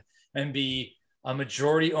brand and be a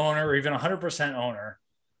majority owner or even 100% owner.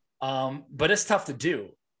 But it's tough to do.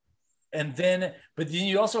 But then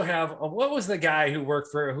you also have, what was the guy who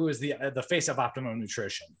was the face of Optimum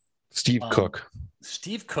Nutrition? Steve Cook.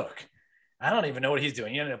 Steve Cook. I don't even know what he's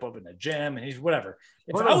doing. He ended up opening a gym and he's whatever.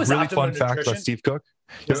 If I was really fun fact about Steve Cook.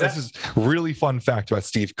 This is really fun fact about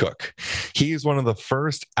Steve Cook. He is one of the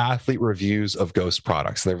first athlete reviews of Ghost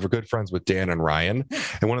products. They're good friends with Dan and Ryan,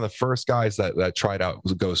 and one of the first guys that tried out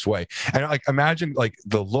was Ghost Whey. And like imagine like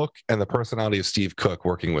the look and the personality of Steve Cook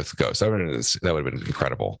working with Ghost. That would have been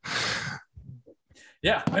incredible.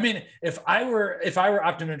 Yeah, I mean, if I were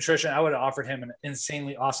Optimum Nutrition, I would have offered him an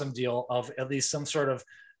insanely awesome deal of at least some sort of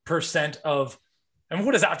percent of. I mean,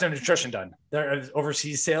 what has Optimum Nutrition done? They're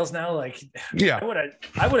overseas sales now. Like, yeah,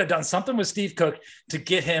 I would have done something with Steve Cook to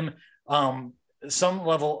get him some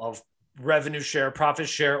level of revenue share, profit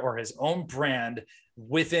share, or his own brand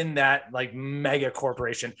within that like mega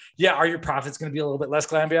corporation. Yeah, are your profits going to be a little bit less,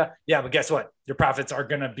 Glambia? Yeah, but guess what? Your profits are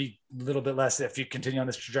going to be a little bit less if you continue on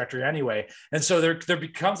this trajectory anyway. And so there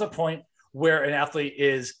becomes a point where an athlete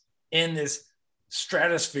is in this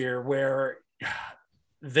stratosphere where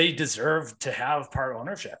they deserve to have part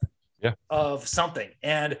ownership of something.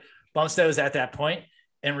 And Bumstead was at that point,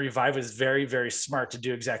 and Revive is very, very smart to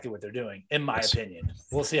do exactly what they're doing, in my opinion.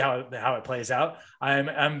 We'll see how it plays out.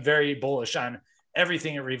 I'm very bullish on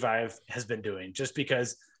everything that Revive has been doing, just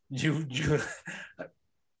because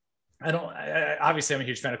obviously I'm a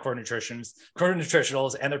huge fan of Core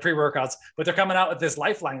Nutritionals and their pre-workouts, but they're coming out with this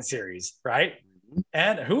Lifeline series, right?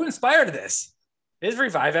 And who inspired this is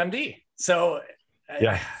Revive MD. So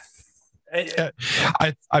yeah.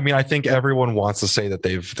 I mean, I think everyone wants to say that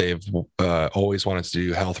they've always wanted to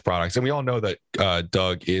do health products, and we all know that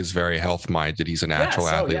Doug is very health minded. He's a natural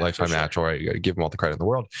athlete, lifetime natural. Right? You got to give him all the credit in the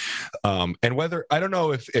world. And whether I don't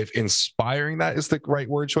know if inspiring that is the right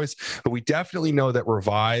word choice, but we definitely know that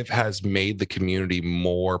Revive has made the community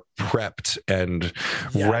more prepped and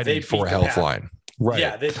ready for a Healthline. Right?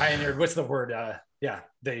 Yeah, they pioneered. What's the word?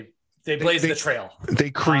 They blazed the trail. They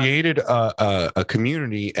created a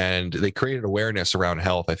community and they created awareness around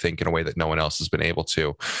health, I think, in a way that no one else has been able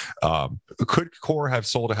to. Could Core have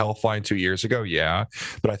sold a Healthline 2 years ago? Yeah.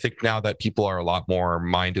 But I think now that people are a lot more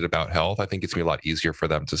minded about health, I think it's going to be a lot easier for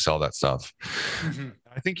them to sell that stuff. Mm-hmm.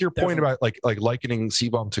 I think your point about like likening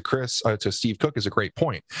C-Bomb to Steve Cook is a great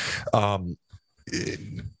point.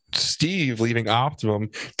 Steve leaving Optimum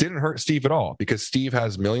didn't hurt Steve at all because Steve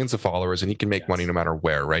has millions of followers and he can make money no matter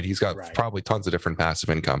where, right? He's got probably tons of different passive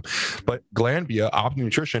income. But Glanbia, Optimum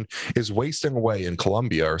Nutrition, is wasting away in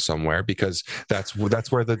Colombia or somewhere because that's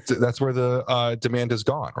where the demand is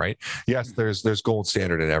gone, right? Yes, there's gold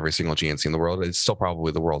standard in every single GNC in the world. It's still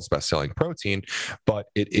probably the world's best selling protein, but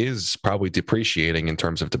it is probably depreciating in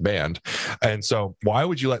terms of demand. And so why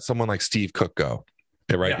would you let someone like Steve Cook go?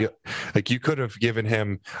 Right. Yeah. Like you could have given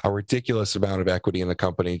him a ridiculous amount of equity in the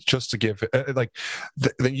company just to give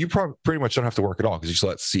then you pretty much don't have to work at all because you just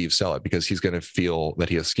let Steve sell it because he's going to feel that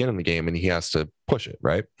he has skin in the game and he has to push it.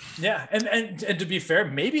 Right. Yeah. And to be fair,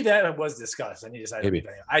 maybe that was discussed and he decided,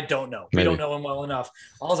 I don't know. We don't know him well enough.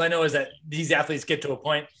 All I know is that these athletes get to a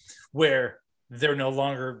point where they're no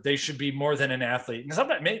longer, they should be more than an athlete. And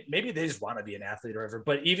sometimes maybe they just want to be an athlete or whatever.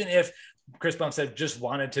 But even if Chris Bumstead just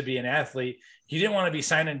wanted to be an athlete, he didn't want to be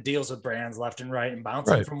signing deals with brands left and right and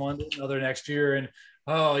bouncing from one to another next year. And,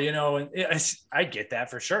 I get that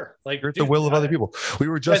for sure. Like you're at the will of other people. We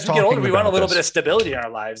were just talking older, we want a little bit of stability in our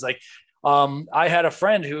lives. Like I had a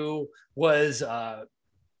friend who was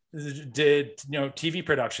did TV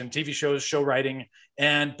production, TV shows, show writing,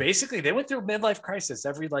 and basically they went through a midlife crisis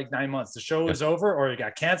every 9 months. The show was over or it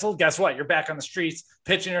got canceled. Guess what? You're back on the streets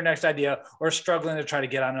pitching your next idea or struggling to try to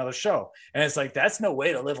get on another show. And it's like that's no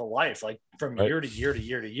way to live a life from year to year to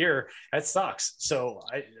year to year. That sucks. So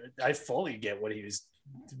I fully get what he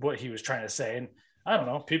was trying to say. And I don't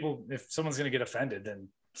know. People, if someone's going to get offended, then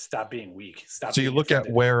stop being weak. Stop. So you look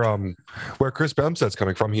offended. at where Chris Bumstead's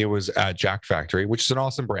coming from. He was at Jack Factory, which is an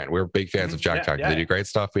awesome brand. We're big fans of Jack Factory. They do great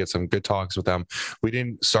stuff. We had some good talks with them. We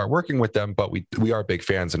didn't start working with them, but we are big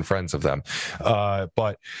fans and friends of them.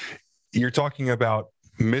 But you're talking about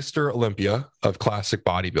Mr. Olympia of classic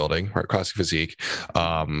bodybuilding or classic physique,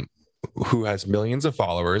 who has millions of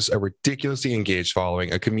followers, a ridiculously engaged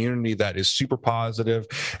following, a community that is super positive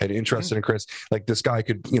and interested in Chris. Like this guy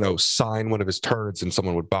could, sign one of his turds and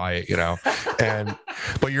someone would buy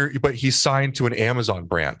it, but he's signed to an Amazon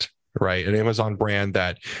brand, right? An Amazon brand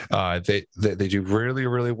that they do really,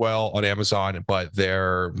 really well on Amazon, but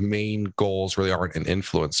their main goals really aren't an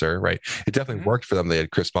influencer, right? It definitely worked for them. They had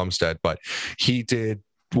Chris Bumstead, but he did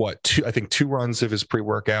two runs of his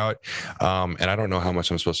pre-workout. And I don't know how much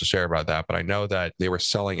I'm supposed to share about that, but I know that they were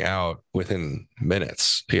selling out within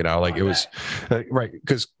minutes, it was right.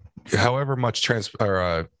 Because however much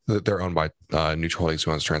they're owned by Neutral Holdings,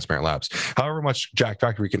 who owns Transparent Labs, however much Jack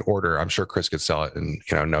Factory can order, I'm sure Chris could sell it in,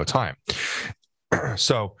 no time.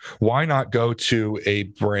 So why not go to a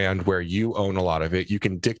brand where you own a lot of it? You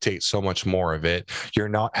can dictate so much more of it. You're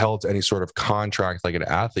not held to any sort of contract like an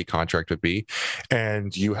athlete contract would be.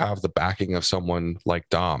 And you have the backing of someone like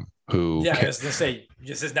Dom, who I was gonna say,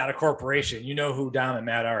 this is not a corporation. You know who Dom and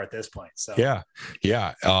Matt are at this point. So yeah.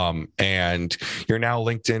 And you're now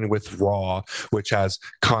linked in with Raw, which has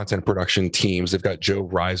content production teams. They've got Joe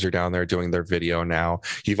Reiser down there doing their video now.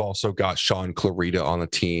 You've also got Sean Clarita on the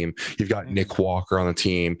team. You've got Nick Walker on the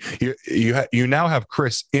team. You now have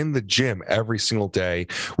Chris in the gym every single day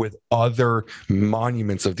with other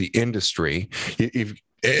monuments of the industry.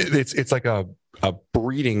 It's like a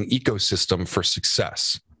breeding ecosystem for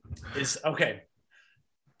success.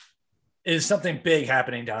 Is something big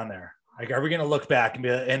happening down there? Like, are we going to look back and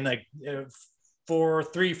be like, for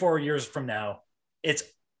 3-4 years from now, it's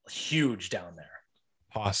huge down there?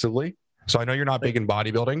 Possibly. So I know you're not big in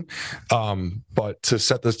bodybuilding, but to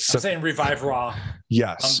set this, I'm saying revive Raw.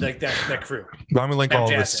 Yes, like that crew. I'm going to link all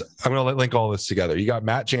this. I'm going to link all this together. You got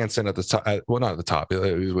Matt Jansen at the top. Well, not at the top.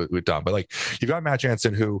 We've done, but you got Matt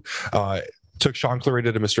Jansen, who took Sean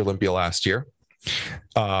Clarita to Mr. Olympia last year.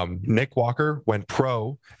 Nick Walker went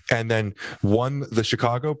pro and then won the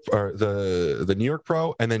Chicago or the New York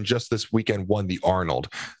Pro, and then just this weekend won the Arnold.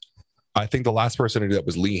 I think the last person to do that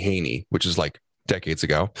was Lee Haney, which is decades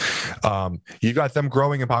ago. You've got them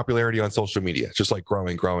growing in popularity on social media, just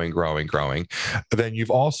growing. Then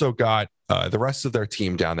you've also got the rest of their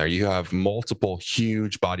team down there. You have multiple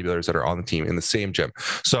huge bodybuilders that are on the team in the same gym.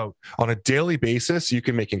 So on a daily basis, you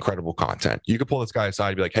can make incredible content. You could pull this guy aside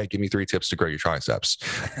and be like, hey, give me 3 tips to grow your triceps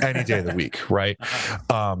any day of the week, right?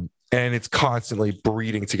 And it's constantly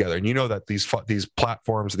breeding together. And you know that these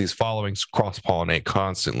platforms, these followings cross-pollinate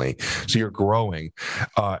constantly. So you're growing.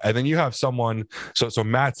 And then you have someone, so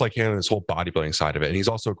Matt's handling this whole bodybuilding side of it. And he's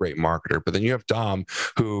also a great marketer. But then you have Dom,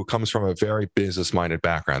 who comes from a very business-minded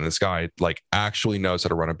background. This guy actually knows how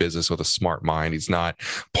to run a business with a smart mind. He's not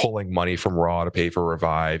pulling money from Raw to pay for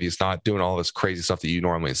Revive. He's not doing all this crazy stuff that you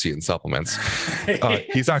normally see in supplements.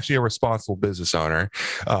 He's actually a responsible business owner,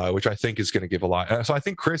 which I think is going to give a lot. So I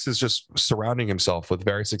think Chris is just surrounding himself with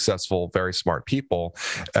very successful, very smart people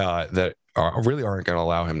that really aren't going to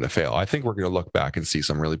allow him to fail. I think we're going to look back and see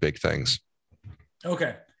some really big things.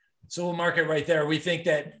 Okay. So we'll mark it right there. We think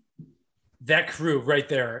that crew right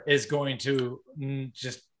there is going to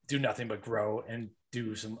just do nothing but grow and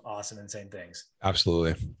do some awesome, insane things.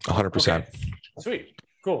 Absolutely. 100%. Okay. Sweet.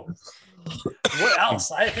 Cool. What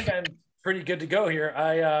else? I think I'm pretty good to go here.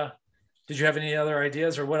 Did you have any other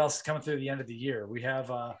ideas, or what else is coming through the end of the year? We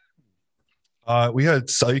have we had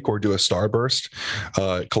Cellucor do a Starburst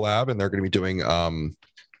collab, and they're going to be doing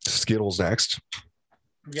Skittles next.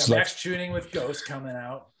 We got Max Tuning with Ghost coming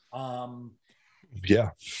out.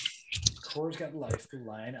 Yeah. Core's got Life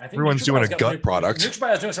line. I think everyone's doing a gut product.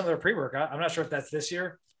 NutriBio is doing some of their pre-workout. I'm not sure if that's this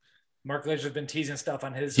year. Mark Laser's been teasing stuff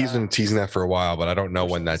on his. He's been teasing that for a while, but I don't know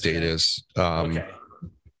when that date is. Okay.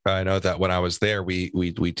 I know that when I was there, we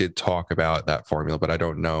did talk about that formula, but I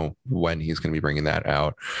don't know when he's going to be bringing that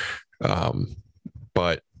out.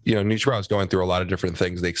 But NutriBio is going through a lot of different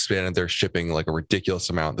things. They expanded their shipping a ridiculous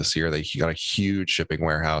amount this year. They got a huge shipping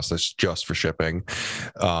warehouse that's just for shipping,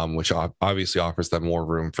 which obviously offers them more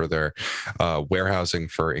room for their warehousing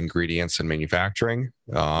for ingredients and manufacturing.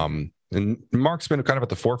 And Mark's been kind of at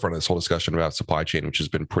the forefront of this whole discussion about supply chain, which has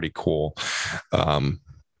been pretty cool.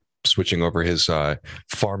 Switching over his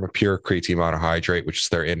PharmaPure creatine monohydrate, which is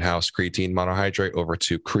their in-house creatine monohydrate, over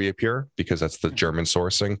to CreaPure, because that's the German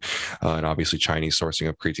sourcing. And obviously Chinese sourcing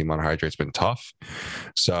of creatine monohydrate has been tough.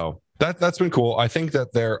 So That's been cool. I think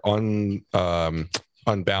that their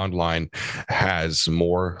Unbound line has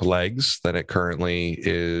more legs than it currently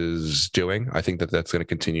is doing. I think that that's going to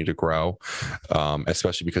continue to grow,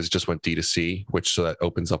 especially because it just went D2C, which so that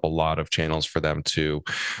opens up a lot of channels for them to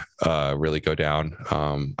really go down.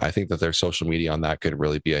 I think that their social media on that could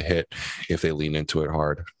really be a hit if they lean into it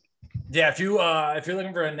hard. Yeah, if you're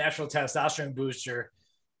looking for a natural testosterone booster,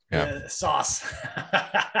 Yeah. Sauce.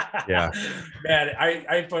 Yeah. Man,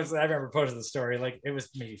 I remember posting the story, like it was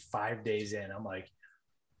maybe 5 days in. I'm like,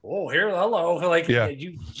 oh, hello. Like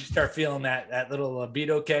you start feeling that little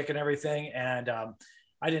libido kick and everything. And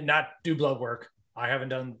I did not do blood work. I haven't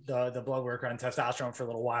done the blood work on testosterone for a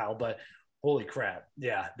little while, but holy crap.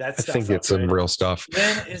 Yeah, I think it's some real stuff.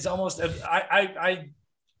 Then is almost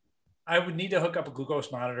I would need to hook up a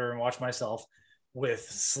glucose monitor and watch myself with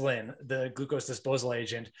Slin, the glucose disposal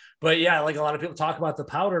agent. But yeah, like a lot of people talk about the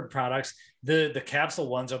powdered products, the capsule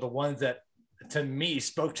ones are the ones that to me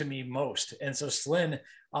spoke to me most. And so Slin,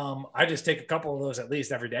 I just take a couple of those at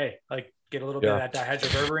least every day, like get a little bit of that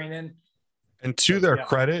dihydroberberine in. And to their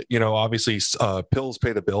credit, obviously pills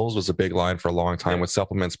pay the bills was a big line for a long time with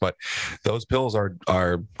supplements, but those pills are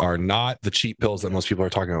not the cheap pills that most people are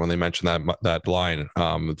talking about when they mention that line.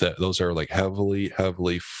 Those are like heavily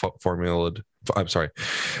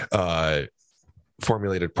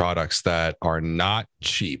formulated products that are not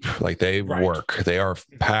cheap. Like they work, they are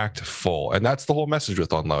packed full. And that's the whole message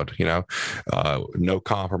with Unload, no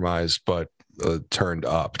compromise, but turned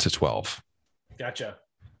up to 12. Gotcha.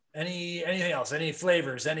 Anything else? Any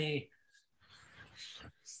flavors? Any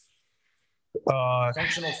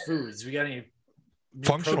functional foods? We got any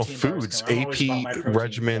functional foods? AP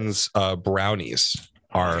Regimen's brownies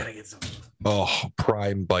are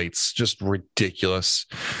prime bites, just ridiculous,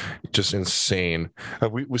 just insane.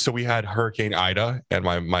 We had Hurricane Ida, and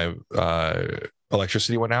my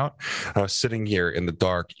electricity went out. I was sitting here in the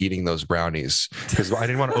dark eating those brownies because I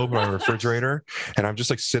didn't want to open my refrigerator, and I'm just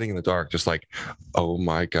like sitting in the dark, just like, oh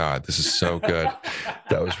my god, this is so good.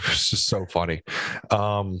 That was just so funny.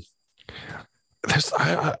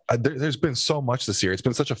 There's been so much this year. It's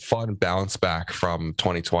been such a fun bounce back from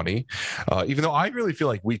 2020. Even though I really feel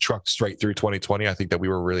like we trucked straight through 2020, I think that we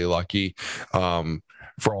were really lucky.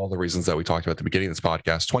 For all the reasons that we talked about at the beginning of this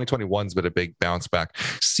podcast. 2021's been a big bounce back.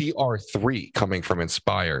 CR3 coming from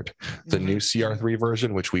Inspired, the new CR3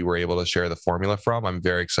 version, which we were able to share the formula from. I'm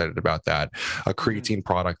very excited about that. A creatine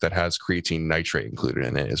product that has creatine nitrate included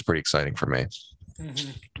in it is pretty exciting for me.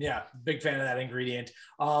 Yeah, big fan of that ingredient.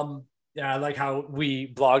 Yeah, I like how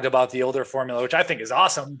we blogged about the older formula, which I think is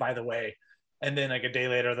awesome, by the way. And then like a day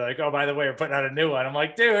later, they're like, oh, by the way, we're putting out a new one. I'm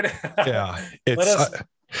like, dude. Yeah,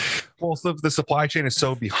 well, so the supply chain is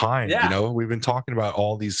so behind. We've been talking about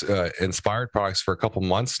all these Inspired products for a couple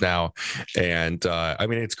months now, and I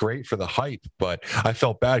mean it's great for the hype, but I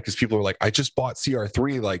felt bad because people were like, I just bought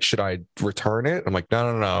CR3, like should I return it? I'm like,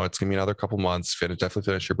 no, it's gonna be another couple months. Definitely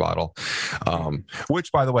finish your bottle.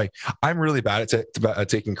 Which, by the way, I'm really bad at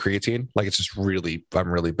taking creatine. Like I'm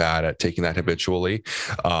really bad at taking that habitually.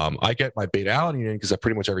 I get my beta alanine in because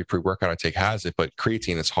pretty much every pre-workout I take has it, but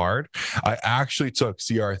creatine is hard. I actually took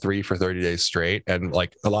CR3 for 30 days straight, and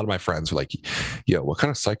like a lot of my friends were like, yo, what kind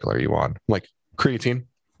of cycle are you on? I'm like, creatine,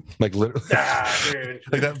 like literally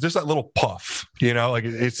like that, just that little puff, like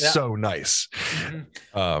it's so nice.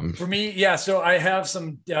 For me, so I have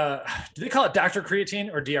some do they call it Dr.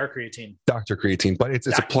 Creatine or DR Creatine? Dr. Creatine, but it's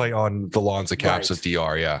a play on the Lonza caps of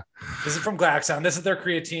DR. This is from Glaxon. This is their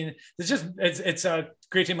creatine. It's a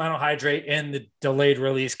creatine monohydrate in the delayed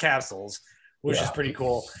release capsules, which is pretty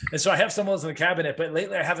cool. And so I have some of those in the cabinet, but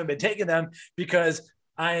lately I haven't been taking them because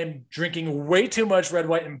I am drinking way too much Red,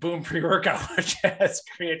 White, and Boom pre-workout, which has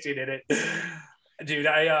creatine in it. Dude,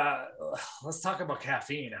 let's talk about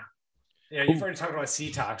caffeine. Yeah, you've already talked about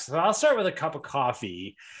Cetox. So I'll start with a cup of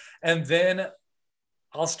coffee, and then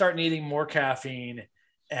I'll start needing more caffeine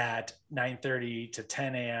at 9:30 to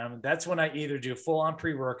 10 a.m. That's when I either do full-on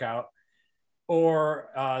pre-workout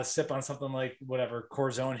or sip on something like whatever,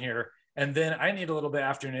 Corazon here. And then I need a little bit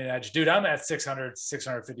afternoon edge. Dude, I'm at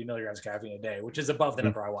 650 milligrams of caffeine a day, which is above the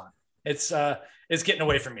number I want. It's getting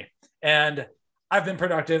away from me. And I've been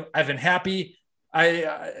productive. I've been happy.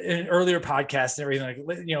 In earlier podcasts and everything,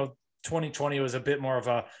 like, 2020 was a bit more of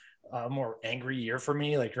a more angry year for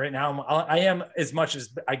me. Like right now, I am, as much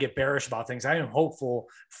as I get bearish about things, I am hopeful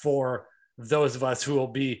for those of us who will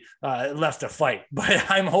be left to fight,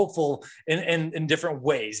 but I'm hopeful in different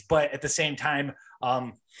ways. But at the same time,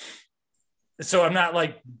 so I'm not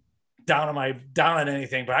like down on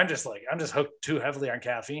anything, but I'm just hooked too heavily on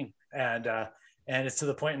caffeine. And it's to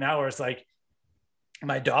the point now where it's like,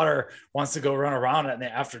 my daughter wants to go run around in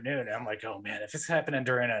the afternoon. And I'm like, oh man, if it's happening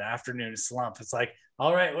during an afternoon slump, it's like,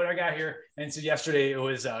 all right, what do I got here? And so yesterday it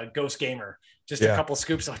was Ghost Gamer, just a couple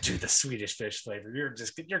scoops. Oh, dude, the Swedish fish flavor. You're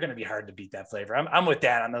going to be hard to beat that flavor. I'm with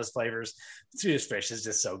Dad on those flavors. Swedish fish is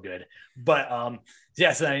just so good. But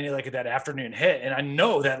so I need like that afternoon hit. And I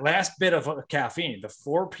know that last bit of caffeine, the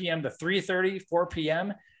 4 p.m. to 3:30, 4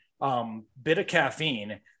 p.m. Bit of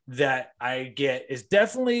caffeine that I get is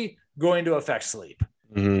definitely going to affect sleep.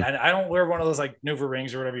 And I don't wear one of those like Nuva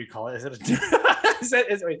rings or whatever you call it. Is it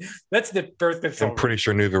that's the birth control. I'm pretty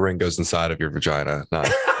sure Nuva ring goes inside of your vagina. Not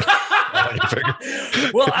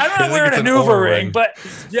well, I'm not wearing a Nuva ring, but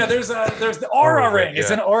yeah, there's the Aura ring.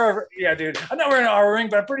 It's an Aura. Yeah, dude. I'm not wearing an Aura ring,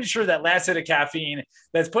 but I'm pretty sure that last hit of caffeine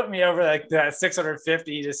that's putting me over like that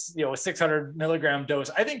 650 to 600 milligram dose.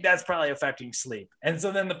 I think that's probably affecting sleep. And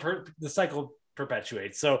so then the cycle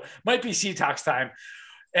perpetuates. So might be C-tox time.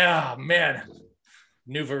 Oh man.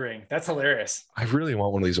 Nuva ring. That's hilarious. I really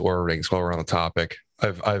want one of these Aura rings while we're on the topic.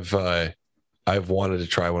 I've wanted to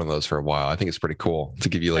try one of those for a while. I think it's pretty cool to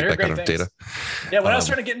give you like that kind of data. Yeah. When I was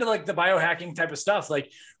trying to get into like the biohacking type of stuff,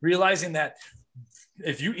 like realizing that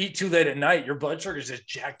if you eat too late at night, your blood sugar is just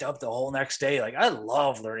jacked up the whole next day. Like I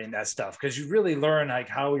love learning that stuff because you really learn like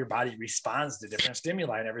how your body responds to different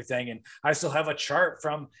stimuli and everything. And I still have a chart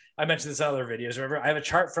from, I mentioned this in other videos, or whatever. I have a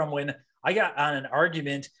chart from when I got on an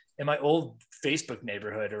argument in my old Facebook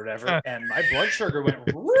neighborhood or whatever, and my blood sugar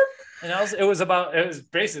went whoop, and it was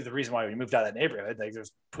basically the reason why we moved out of that neighborhood. Like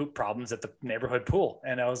there's poop problems at the neighborhood pool,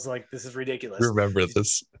 and I was like, this is ridiculous. Remember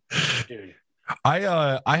this, dude? I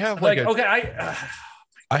have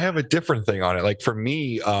I have a different thing on it. Like for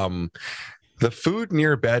me, the food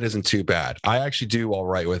near bed isn't too bad. I actually do all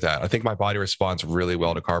right with that. I think my body responds really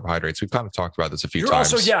well to carbohydrates. We've kind of talked about this a few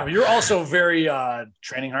times. You're also very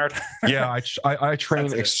training hard. Yeah, I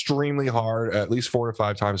train extremely hard, at least 4 to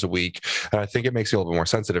 5 times a week. And I think it makes me a little bit more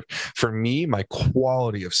sensitive. For me, my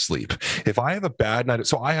quality of sleep, if I have a bad night,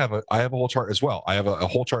 so I have a whole chart as well. I have a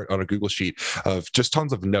whole chart on a Google sheet of just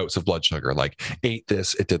tons of notes of blood sugar, like ate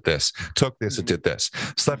this, it did this, took this, it did this,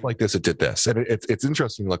 slept like this, it did this. And it's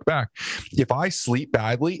interesting to look back. If I sleep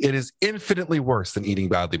badly, it is infinitely worse than eating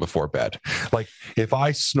badly before bed. Like if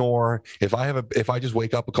I snore, if I just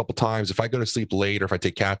wake up a couple times, if I go to sleep late, or if I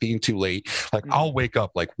take caffeine too late, like I'll wake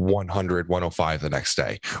up like 100, 105 the next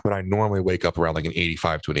day when I normally wake up around like an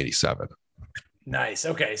 85 to an 87. Nice.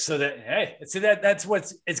 Okay. So that's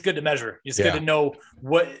it's good to measure. It's good to know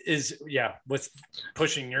what's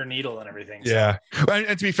pushing your needle and everything. So. Yeah.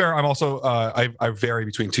 And to be fair, I'm also, I vary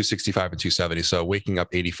between 265 and 270. So waking up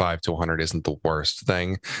 85 to 100 isn't the worst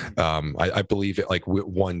thing. I believe it like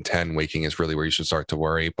 110 waking is really where you should start to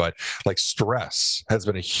worry, but like stress has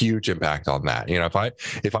been a huge impact on that. You know,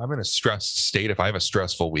 if I'm in a stressed state, if I have a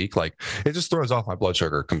stressful week, like it just throws off my blood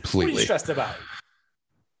sugar completely. What are you stressed about?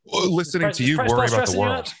 Listening to you worry about the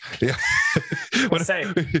world. Yeah.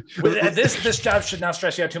 This job should not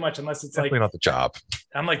stress you out too much unless it's definitely like not the job.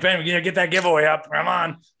 I'm like, Ben, we gotta get that giveaway up. Come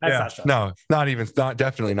on. That's not stressful.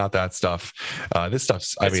 Definitely not that stuff. This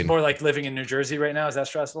stuff's, it's more like living in New Jersey right now. Is that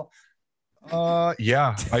stressful?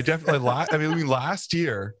 Yeah, I definitely last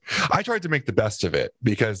year I tried to make the best of it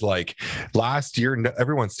because like last year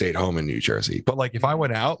everyone stayed home in New Jersey, but like if I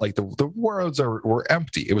went out, like the roads were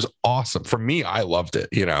empty. It was awesome for me. I loved it,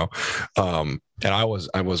 you know. And I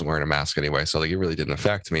wasn't wearing a mask anyway, so like it really didn't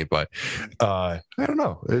affect me. But I don't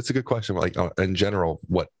know. It's a good question. Like in general,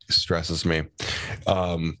 what stresses me?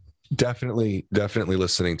 Definitely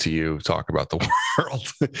listening to you talk about the world,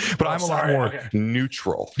 but I'm a lot more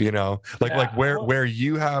neutral, you know, like where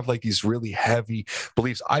you have like these really heavy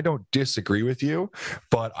beliefs. I don't disagree with you,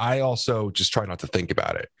 but I also just try not to think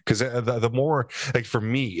about it. Because the more, like for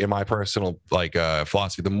me in my personal like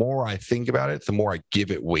philosophy, the more I think about it, the more I give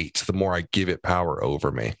it weight, the more I give it power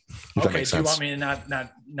over me. If that makes sense. Do you want me to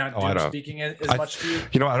not do speaking as much to you?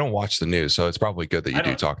 You know, I don't watch the news, so it's probably good that you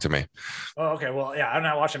do talk to me. Oh, okay. Well, yeah, I'm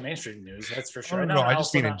not watching mainstream news. That's for sure. No, I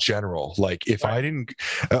just mean in general. Like if I didn't,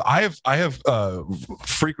 I have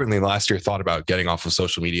frequently last year thought about getting off of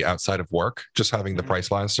social media outside of work, just having the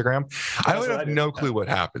price on Instagram. I would have no clue what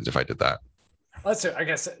happens if I did that. Let's see. I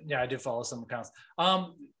guess, yeah, I do follow some accounts.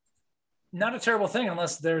 Not a terrible thing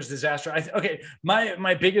unless there's disaster.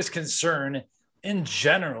 My biggest concern in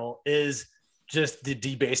general is just the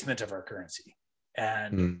debasement of our currency.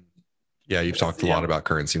 And yeah, you've talked a lot about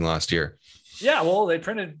currency last year. Yeah, well, they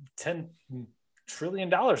printed $10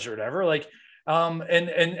 trillion or whatever. Like, and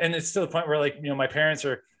it's to the point where like, you know, my parents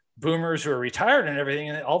are boomers who are retired and everything,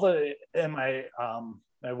 and my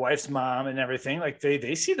wife's mom and everything, like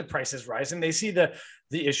they see the prices rising, they see the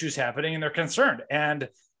issues happening, and they're concerned. And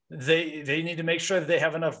they need to make sure that they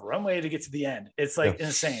have enough runway to get to the end. It's like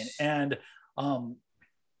insane. And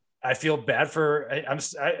I feel bad for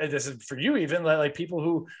this is for you, even like people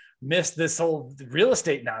who missed this whole real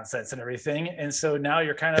estate nonsense and everything. And so now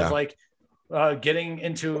you're kind of like getting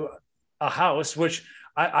into a house, which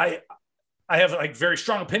I have like very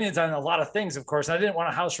strong opinions on a lot of things, of course. I didn't want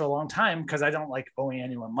a house for a long time because I don't like owing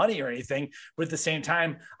anyone money or anything. But at the same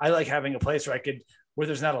time, I like having a place where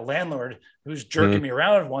there's not a landlord who's jerking me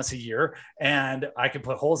around once a year, and I can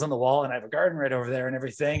put holes in the wall, and I have a garden right over there and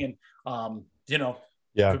everything. And,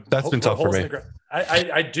 that's been tough for me.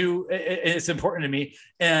 I do. It's important to me.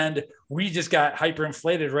 And we just got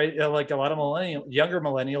hyperinflated, right? Like a lot of younger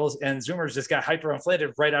millennials and Zoomers just got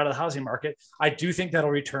hyperinflated right out of the housing market. I do think that'll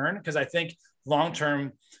return because I think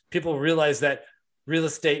long-term people realize that real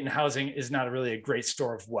estate and housing is not really a great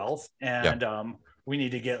store of wealth. And we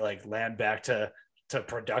need to get like land back to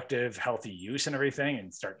productive, healthy use and everything,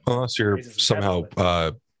 and start. Unless you're somehow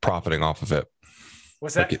profiting off of it.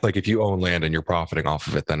 What's that? Like if you own land and you're profiting off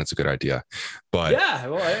of it, then it's a good idea. But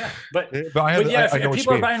but if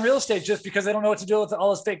people are buying real estate just because they don't know what to do with all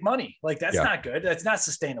this fake money, like that's not good. That's not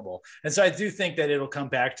sustainable. And so I do think that it'll come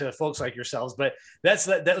back to folks like yourselves. But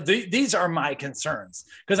these are my concerns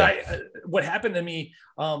because what happened to me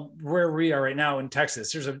where we are right now in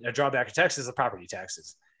Texas. There's a drawback in Texas, the property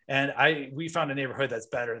taxes, and we found a neighborhood that's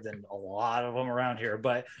better than a lot of them around here,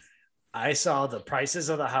 but. I saw the prices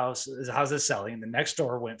of the houses selling. The next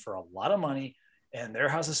door went for a lot of money, and their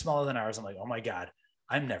house is smaller than ours. I'm like, oh my God,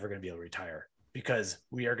 I'm never going to be able to retire because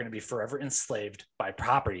we are going to be forever enslaved by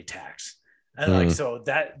property tax. And like, so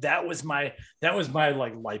that was my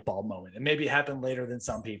like light bulb moment. And maybe it happened later than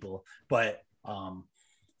some people, but,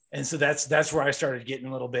 and so that's where I started getting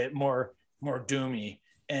a little bit more doomy.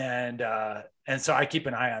 And so I keep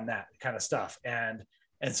an eye on that kind of stuff. And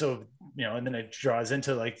so, and then it draws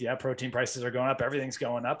into like, protein prices are going up, everything's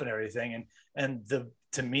going up and everything. And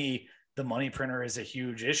to me, the money printer is a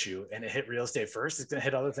huge issue, and it hit real estate first. It's going to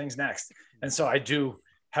hit other things next. And so I do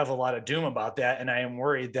have a lot of doom about that. And I am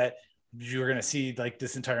worried that you're going to see like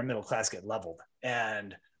this entire middle class get leveled.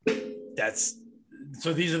 And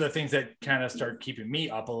so these are the things that kind of start keeping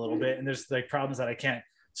me up a little bit. And there's like problems that I can't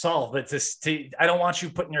solve, but I don't want you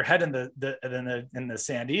putting your head in the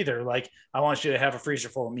sand either. Like I want you to have a freezer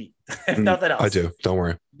full of meat. If nothing else. I do. Don't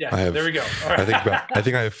worry. Yeah. There we go. All right. I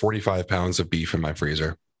think I have 45 pounds of beef in my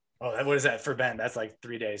freezer. Oh, what is that for Ben? That's like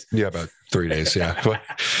 3 days. Yeah, about 3 days. Yeah.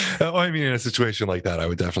 I mean, in a situation like that, I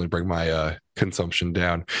would definitely bring my consumption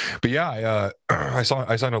down. But yeah, I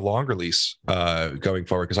signed a longer lease going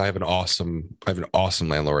forward because I have an awesome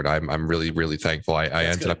landlord. I'm really, really thankful. I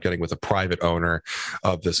ended up getting with a private owner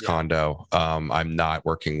of this condo. I'm not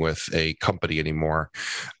working with a company anymore.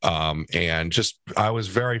 And just I was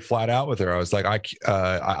very flat out with her. I was like,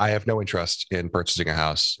 I have no interest in purchasing a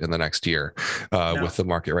house in the next year with the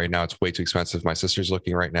market right now. It's way too expensive. My sister's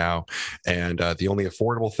looking right now, and the only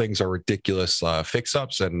affordable things are ridiculous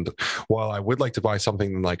fix-ups. And while I would like to buy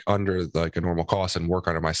something like under like a normal cost and work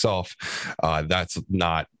on it myself, that's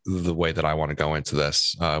not the way that I want to go into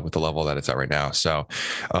this with the level that it's at right now. So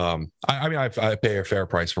I mean, I pay a fair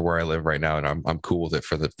price for where I live right now, and I'm cool with it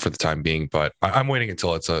for the time being. But I'm waiting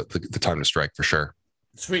until it's the time to strike for sure.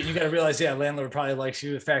 Sweet. You got to realize, landlord probably likes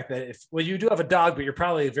you. The fact that you do have a dog, but you're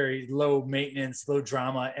probably very low maintenance, low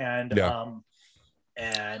drama,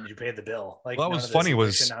 and you pay the bill. Like, well, that was funny.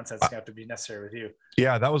 Nonsense have to be necessary with you.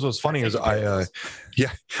 Yeah, that was what's funny is so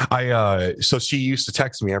she used to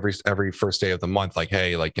text me every first day of the month, like,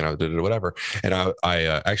 hey, like, whatever. And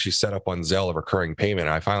I actually set up on Zelle a recurring payment.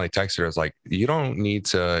 And I finally texted her. I was like, you don't need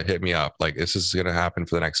to hit me up. Like, this is going to happen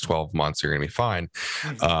for the next 12 months. You're going to be fine.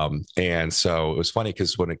 And so it was funny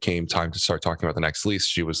because when it came time to start talking about the next lease,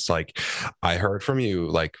 she was like, I heard from you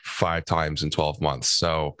like 5 times in 12 months.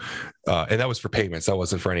 So, and that was for payments. That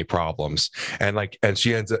wasn't for any problems. And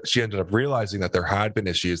she ended up realizing that there had been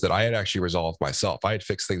issues that I had actually resolved myself. I had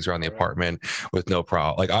fixed things around the apartment with no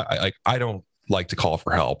problem. Like I don't like to call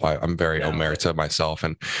for help. I'm very omerta myself,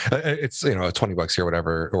 and it's $20 here,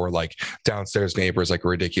 whatever. Or like downstairs neighbors like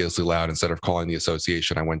ridiculously loud. Instead of calling the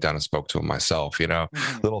association, I went down and spoke to them myself.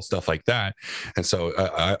 Little stuff like that. And so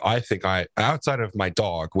I think outside of my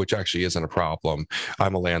dog, which actually isn't a problem,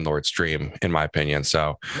 I'm a landlord's dream in my opinion.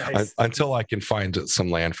 So nice. Until I can find some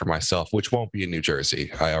land for myself, which won't be in New Jersey,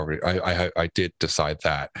 I did decide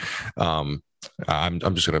that. I'm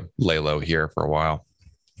just gonna lay low here for a while.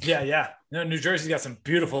 Yeah. New Jersey's got some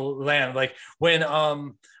beautiful land. Like when I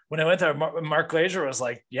went there, Mark Glazer was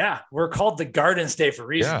like, "Yeah, we're called the Garden State for a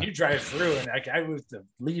reason." Yeah. You drive through, and the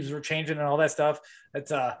leaves were changing and all that stuff.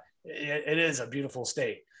 It is a beautiful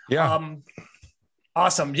state. Yeah.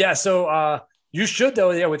 Awesome. Yeah. So you should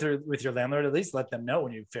though, yeah, with your landlord, at least let them know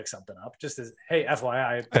when you fix something up. Just as, hey,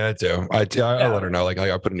 FYI. I do. I let her know. Like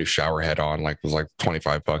I put a new shower head on. Like it was like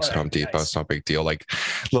 $25 at Home Depot. Nice. It's no big deal. Like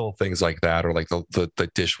little things like that, or like the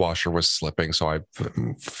dishwasher was slipping, so I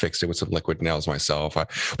fixed it with some liquid nails myself. But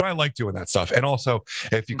I like doing that stuff. And also,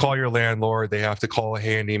 if you call your landlord, they have to call a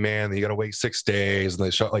handyman. Then you got to wait 6 days, and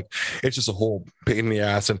they show like it's just a whole pain in the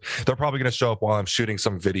ass. And they're probably going to show up while I'm shooting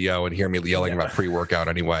some video and hear me yelling about pre-workout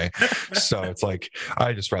anyway. So it's like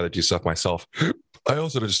I just rather do stuff myself. I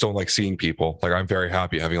also just don't like seeing people. Like I'm very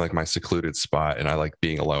happy having like my secluded spot, and I like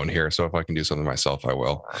being alone here. So if I can do something myself, I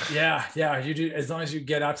will. Yeah, you do, as long as you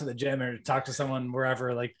get out to the gym or talk to someone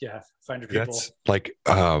wherever. Like, find your people. That's like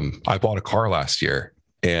I bought a car last year,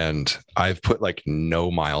 and I've put like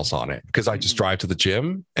no miles on it because I just drive to the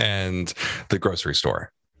gym and the grocery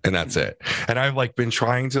store, and that's it. And I've like been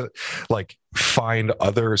trying to like find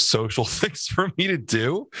other social things for me to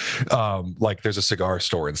do. Like there's a cigar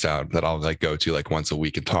store in town that I'll like go to like once a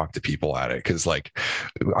week and talk to people at it, because like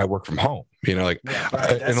I work from home, you know, like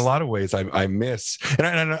in a lot of ways I miss, and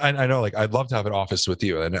I know like I'd love to have an office with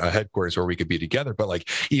you and a headquarters where we could be together, but like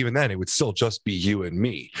even then it would still just be you and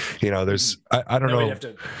me, you know. There's I don't know, we'd have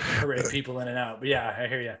to parade people in and out, but yeah, I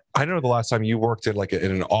hear you. I don't know the last time you worked in like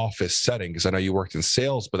in an office setting, because I know you worked in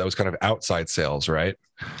sales, but that was kind of outside sales, right?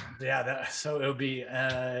 Yeah, so it would be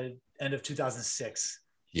end of 2006.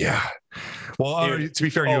 Yeah. Well, to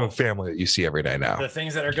be fair, you have a family that you see every day now. The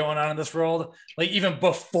things that are going on in this world, like even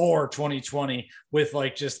before 2020, with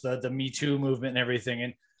like just the Me Too movement and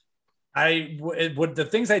everything. And the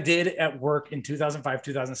things I did at work in 2005,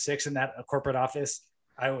 2006 in that corporate office,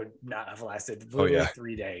 I would not have lasted literally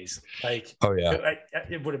 3 days. Like,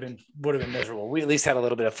 it would have been miserable. We at least had a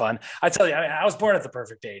little bit of fun. I tell you, I was born at the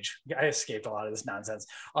perfect age. I escaped a lot of this nonsense.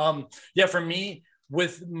 For me,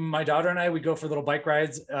 with my daughter and I, we go for little bike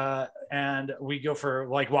rides, and we go for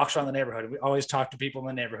like walks around the neighborhood. We always talk to people in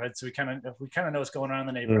the neighborhood, so we kind of know what's going on in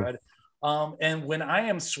the neighborhood. And when I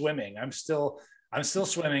am swimming, I'm still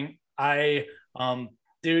swimming.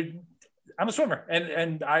 Dude, I'm a swimmer,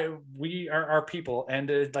 and we are our people.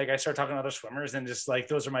 And like I start talking to other swimmers, and just like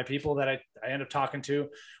those are my people that I end up talking to.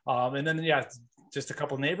 And then just a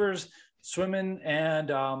couple of neighbors swimming, and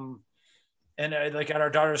like at our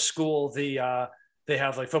daughter's school, they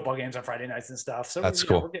have like football games on Friday nights and stuff. So that's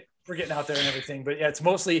cool. We're getting out there and everything. But it's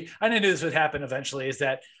mostly, I knew this would happen eventually, is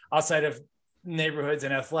that outside of neighborhoods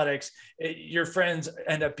and athletics, your friends are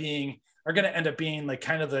going to end up being like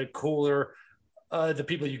kind of the cooler, the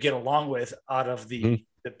people you get along with out of the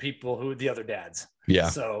people who the other dads. Yeah.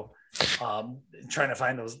 So trying to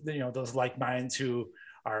find those, those like minds who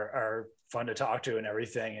are fun to talk to and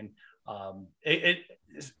everything. And a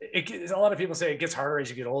lot of people say it gets harder as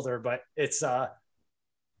you get older, but it's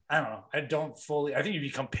I don't know. I think you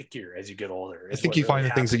become pickier as you get older. I think you find the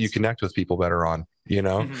things that you connect with people better on,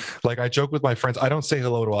 like I joke with my friends. I don't say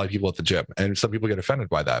hello to a lot of people at the gym, and some people get offended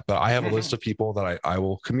by that, but I have a list of people that I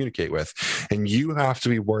will communicate with, and you have to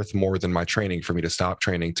be worth more than my training for me to stop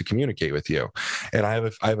training to communicate with you. And I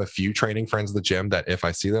have a few training friends at the gym that if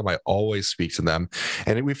I see them, I always speak to them.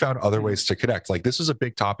 And we found other ways to connect. Like this was a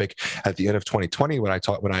big topic at the end of 2020 when I've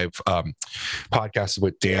podcasted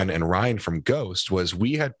with Dan and Ryan from Ghost. Was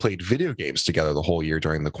we had played video games together the whole year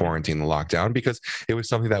during the quarantine, the lockdown, because it was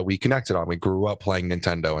something that we connected on. We grew up playing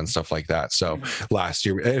Nintendo and stuff like that. So last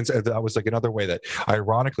year, and that was like another way that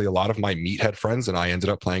ironically a lot of my meathead friends and I ended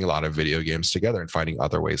up playing a lot of video games together and finding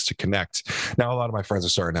other ways to connect. Now a lot of my friends are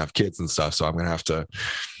starting to have kids and stuff, so I'm gonna have to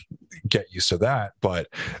get used to that. But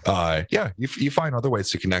you find other ways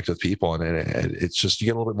to connect with people, and it's just you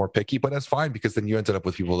get a little bit more picky, but that's fine, because then you ended up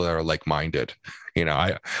with people that are like-minded.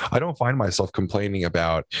 I don't find myself complaining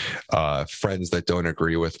about friends that don't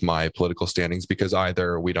agree with my political standings, because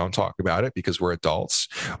either we don't talk about it because we're adults,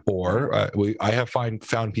 or I have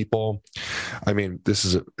found people. I mean, this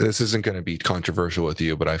isn't going to be controversial with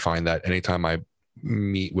you, but I find that anytime I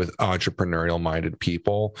meet with entrepreneurial minded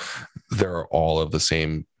people, they're all of the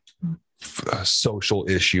same social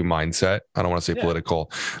issue mindset. I don't want to say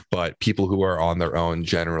political, but people who are on their own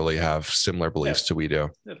generally have similar beliefs to we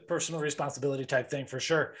do. The personal responsibility type thing, for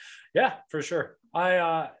sure. Yeah, for sure.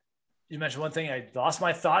 You mentioned one thing, I lost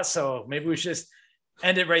my thoughts, so maybe we should just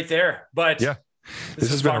end it right there. But yeah,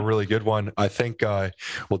 this has been a really good one. I think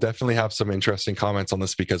we'll definitely have some interesting comments on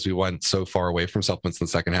this, because we went so far away from supplements in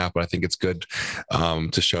the second half, but I think it's good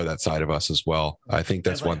to show that side of us as well. I think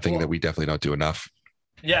that's one thing that we definitely don't do enough.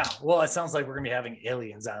 Yeah, well, it sounds like we're gonna be having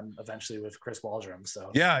aliens on eventually with Chris Waldrum.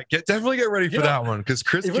 So yeah, definitely get ready for that one, because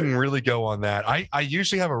Chris can really go on that. I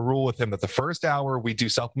usually have a rule with him that the first hour we do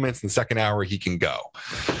supplements, and the second hour he can go.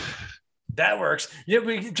 That works. Yeah,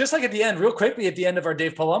 we just like at the end, real quickly at the end of our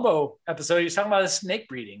Dave Palumbo episode, he was talking about his snake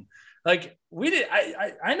breeding. Like we did,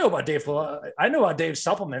 I know about Dave. I know about Dave's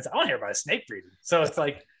supplements. I don't hear about snake breeding. So it's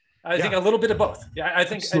like I think a little bit of both. Yeah, I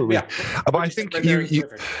think. Absolutely. But I think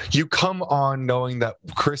you come on knowing that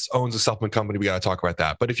Chris owns a supplement company. We got to talk about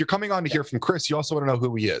that. But if you're coming on to hear from Chris, you also want to know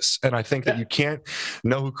who he is. And I think that you can't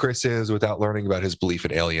know who Chris is without learning about his belief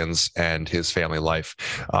in aliens and his family life.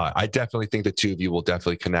 I definitely think the two of you will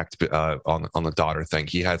definitely connect on the daughter thing.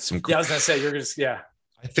 He had some. Yeah, I was gonna say you're just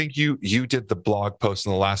I think you did the blog post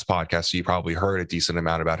in the last podcast, so you probably heard a decent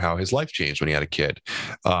amount about how his life changed when he had a kid,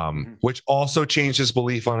 which also changed his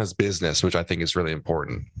belief on his business, which I think is really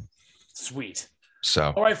important. Sweet.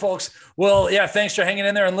 So, all right, folks. Well, yeah, thanks for hanging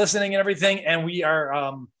in there and listening and everything. And we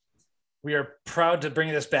are proud to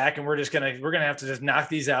bring this back, and we're gonna have to just knock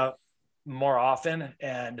these out more often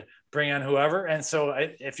and bring on whoever. And so,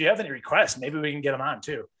 if you have any requests, maybe we can get them on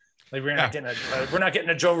too. Like we're not getting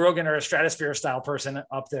a Joe Rogan or a Stratosphere style person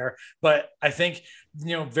up there, but I think,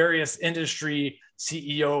 various industry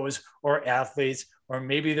CEOs or athletes, or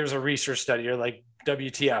maybe there's a research study or like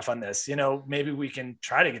WTF on this, maybe we can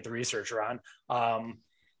try to get the researcher on.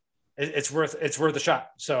 It's worth a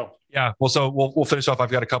shot. So yeah. Well, so we'll finish off. I've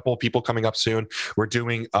got a couple of people coming up soon. We're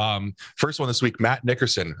doing first one this week, Matt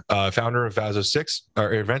Nickerson, founder of Vaso 6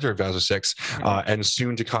 or inventor of Vaso 6, and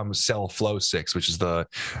soon to come Cell Flow 6, which is a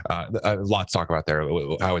lot to talk about there,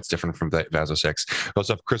 how it's different from the Vaso 6. We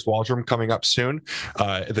also have Chris Waldron coming up soon.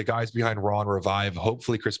 The guys behind Raw and Revive,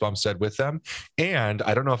 hopefully Chris Bumstead with them. And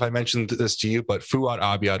I don't know if I mentioned this to you, but Fuad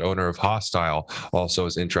Abiad, owner of Hostile, also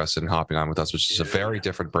is interested in hopping on with us, which is a very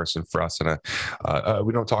different person for us. And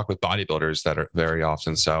we don't talk with bodybuilders that are very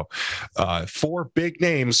often. So 4 big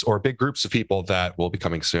names or big groups of people that will be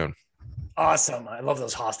coming soon. Awesome. I love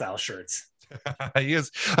those Hostile shirts. He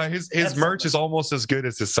is his merch is almost as good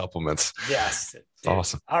as his supplements. Yes.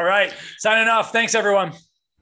 Awesome. All right. Signing off. Thanks everyone.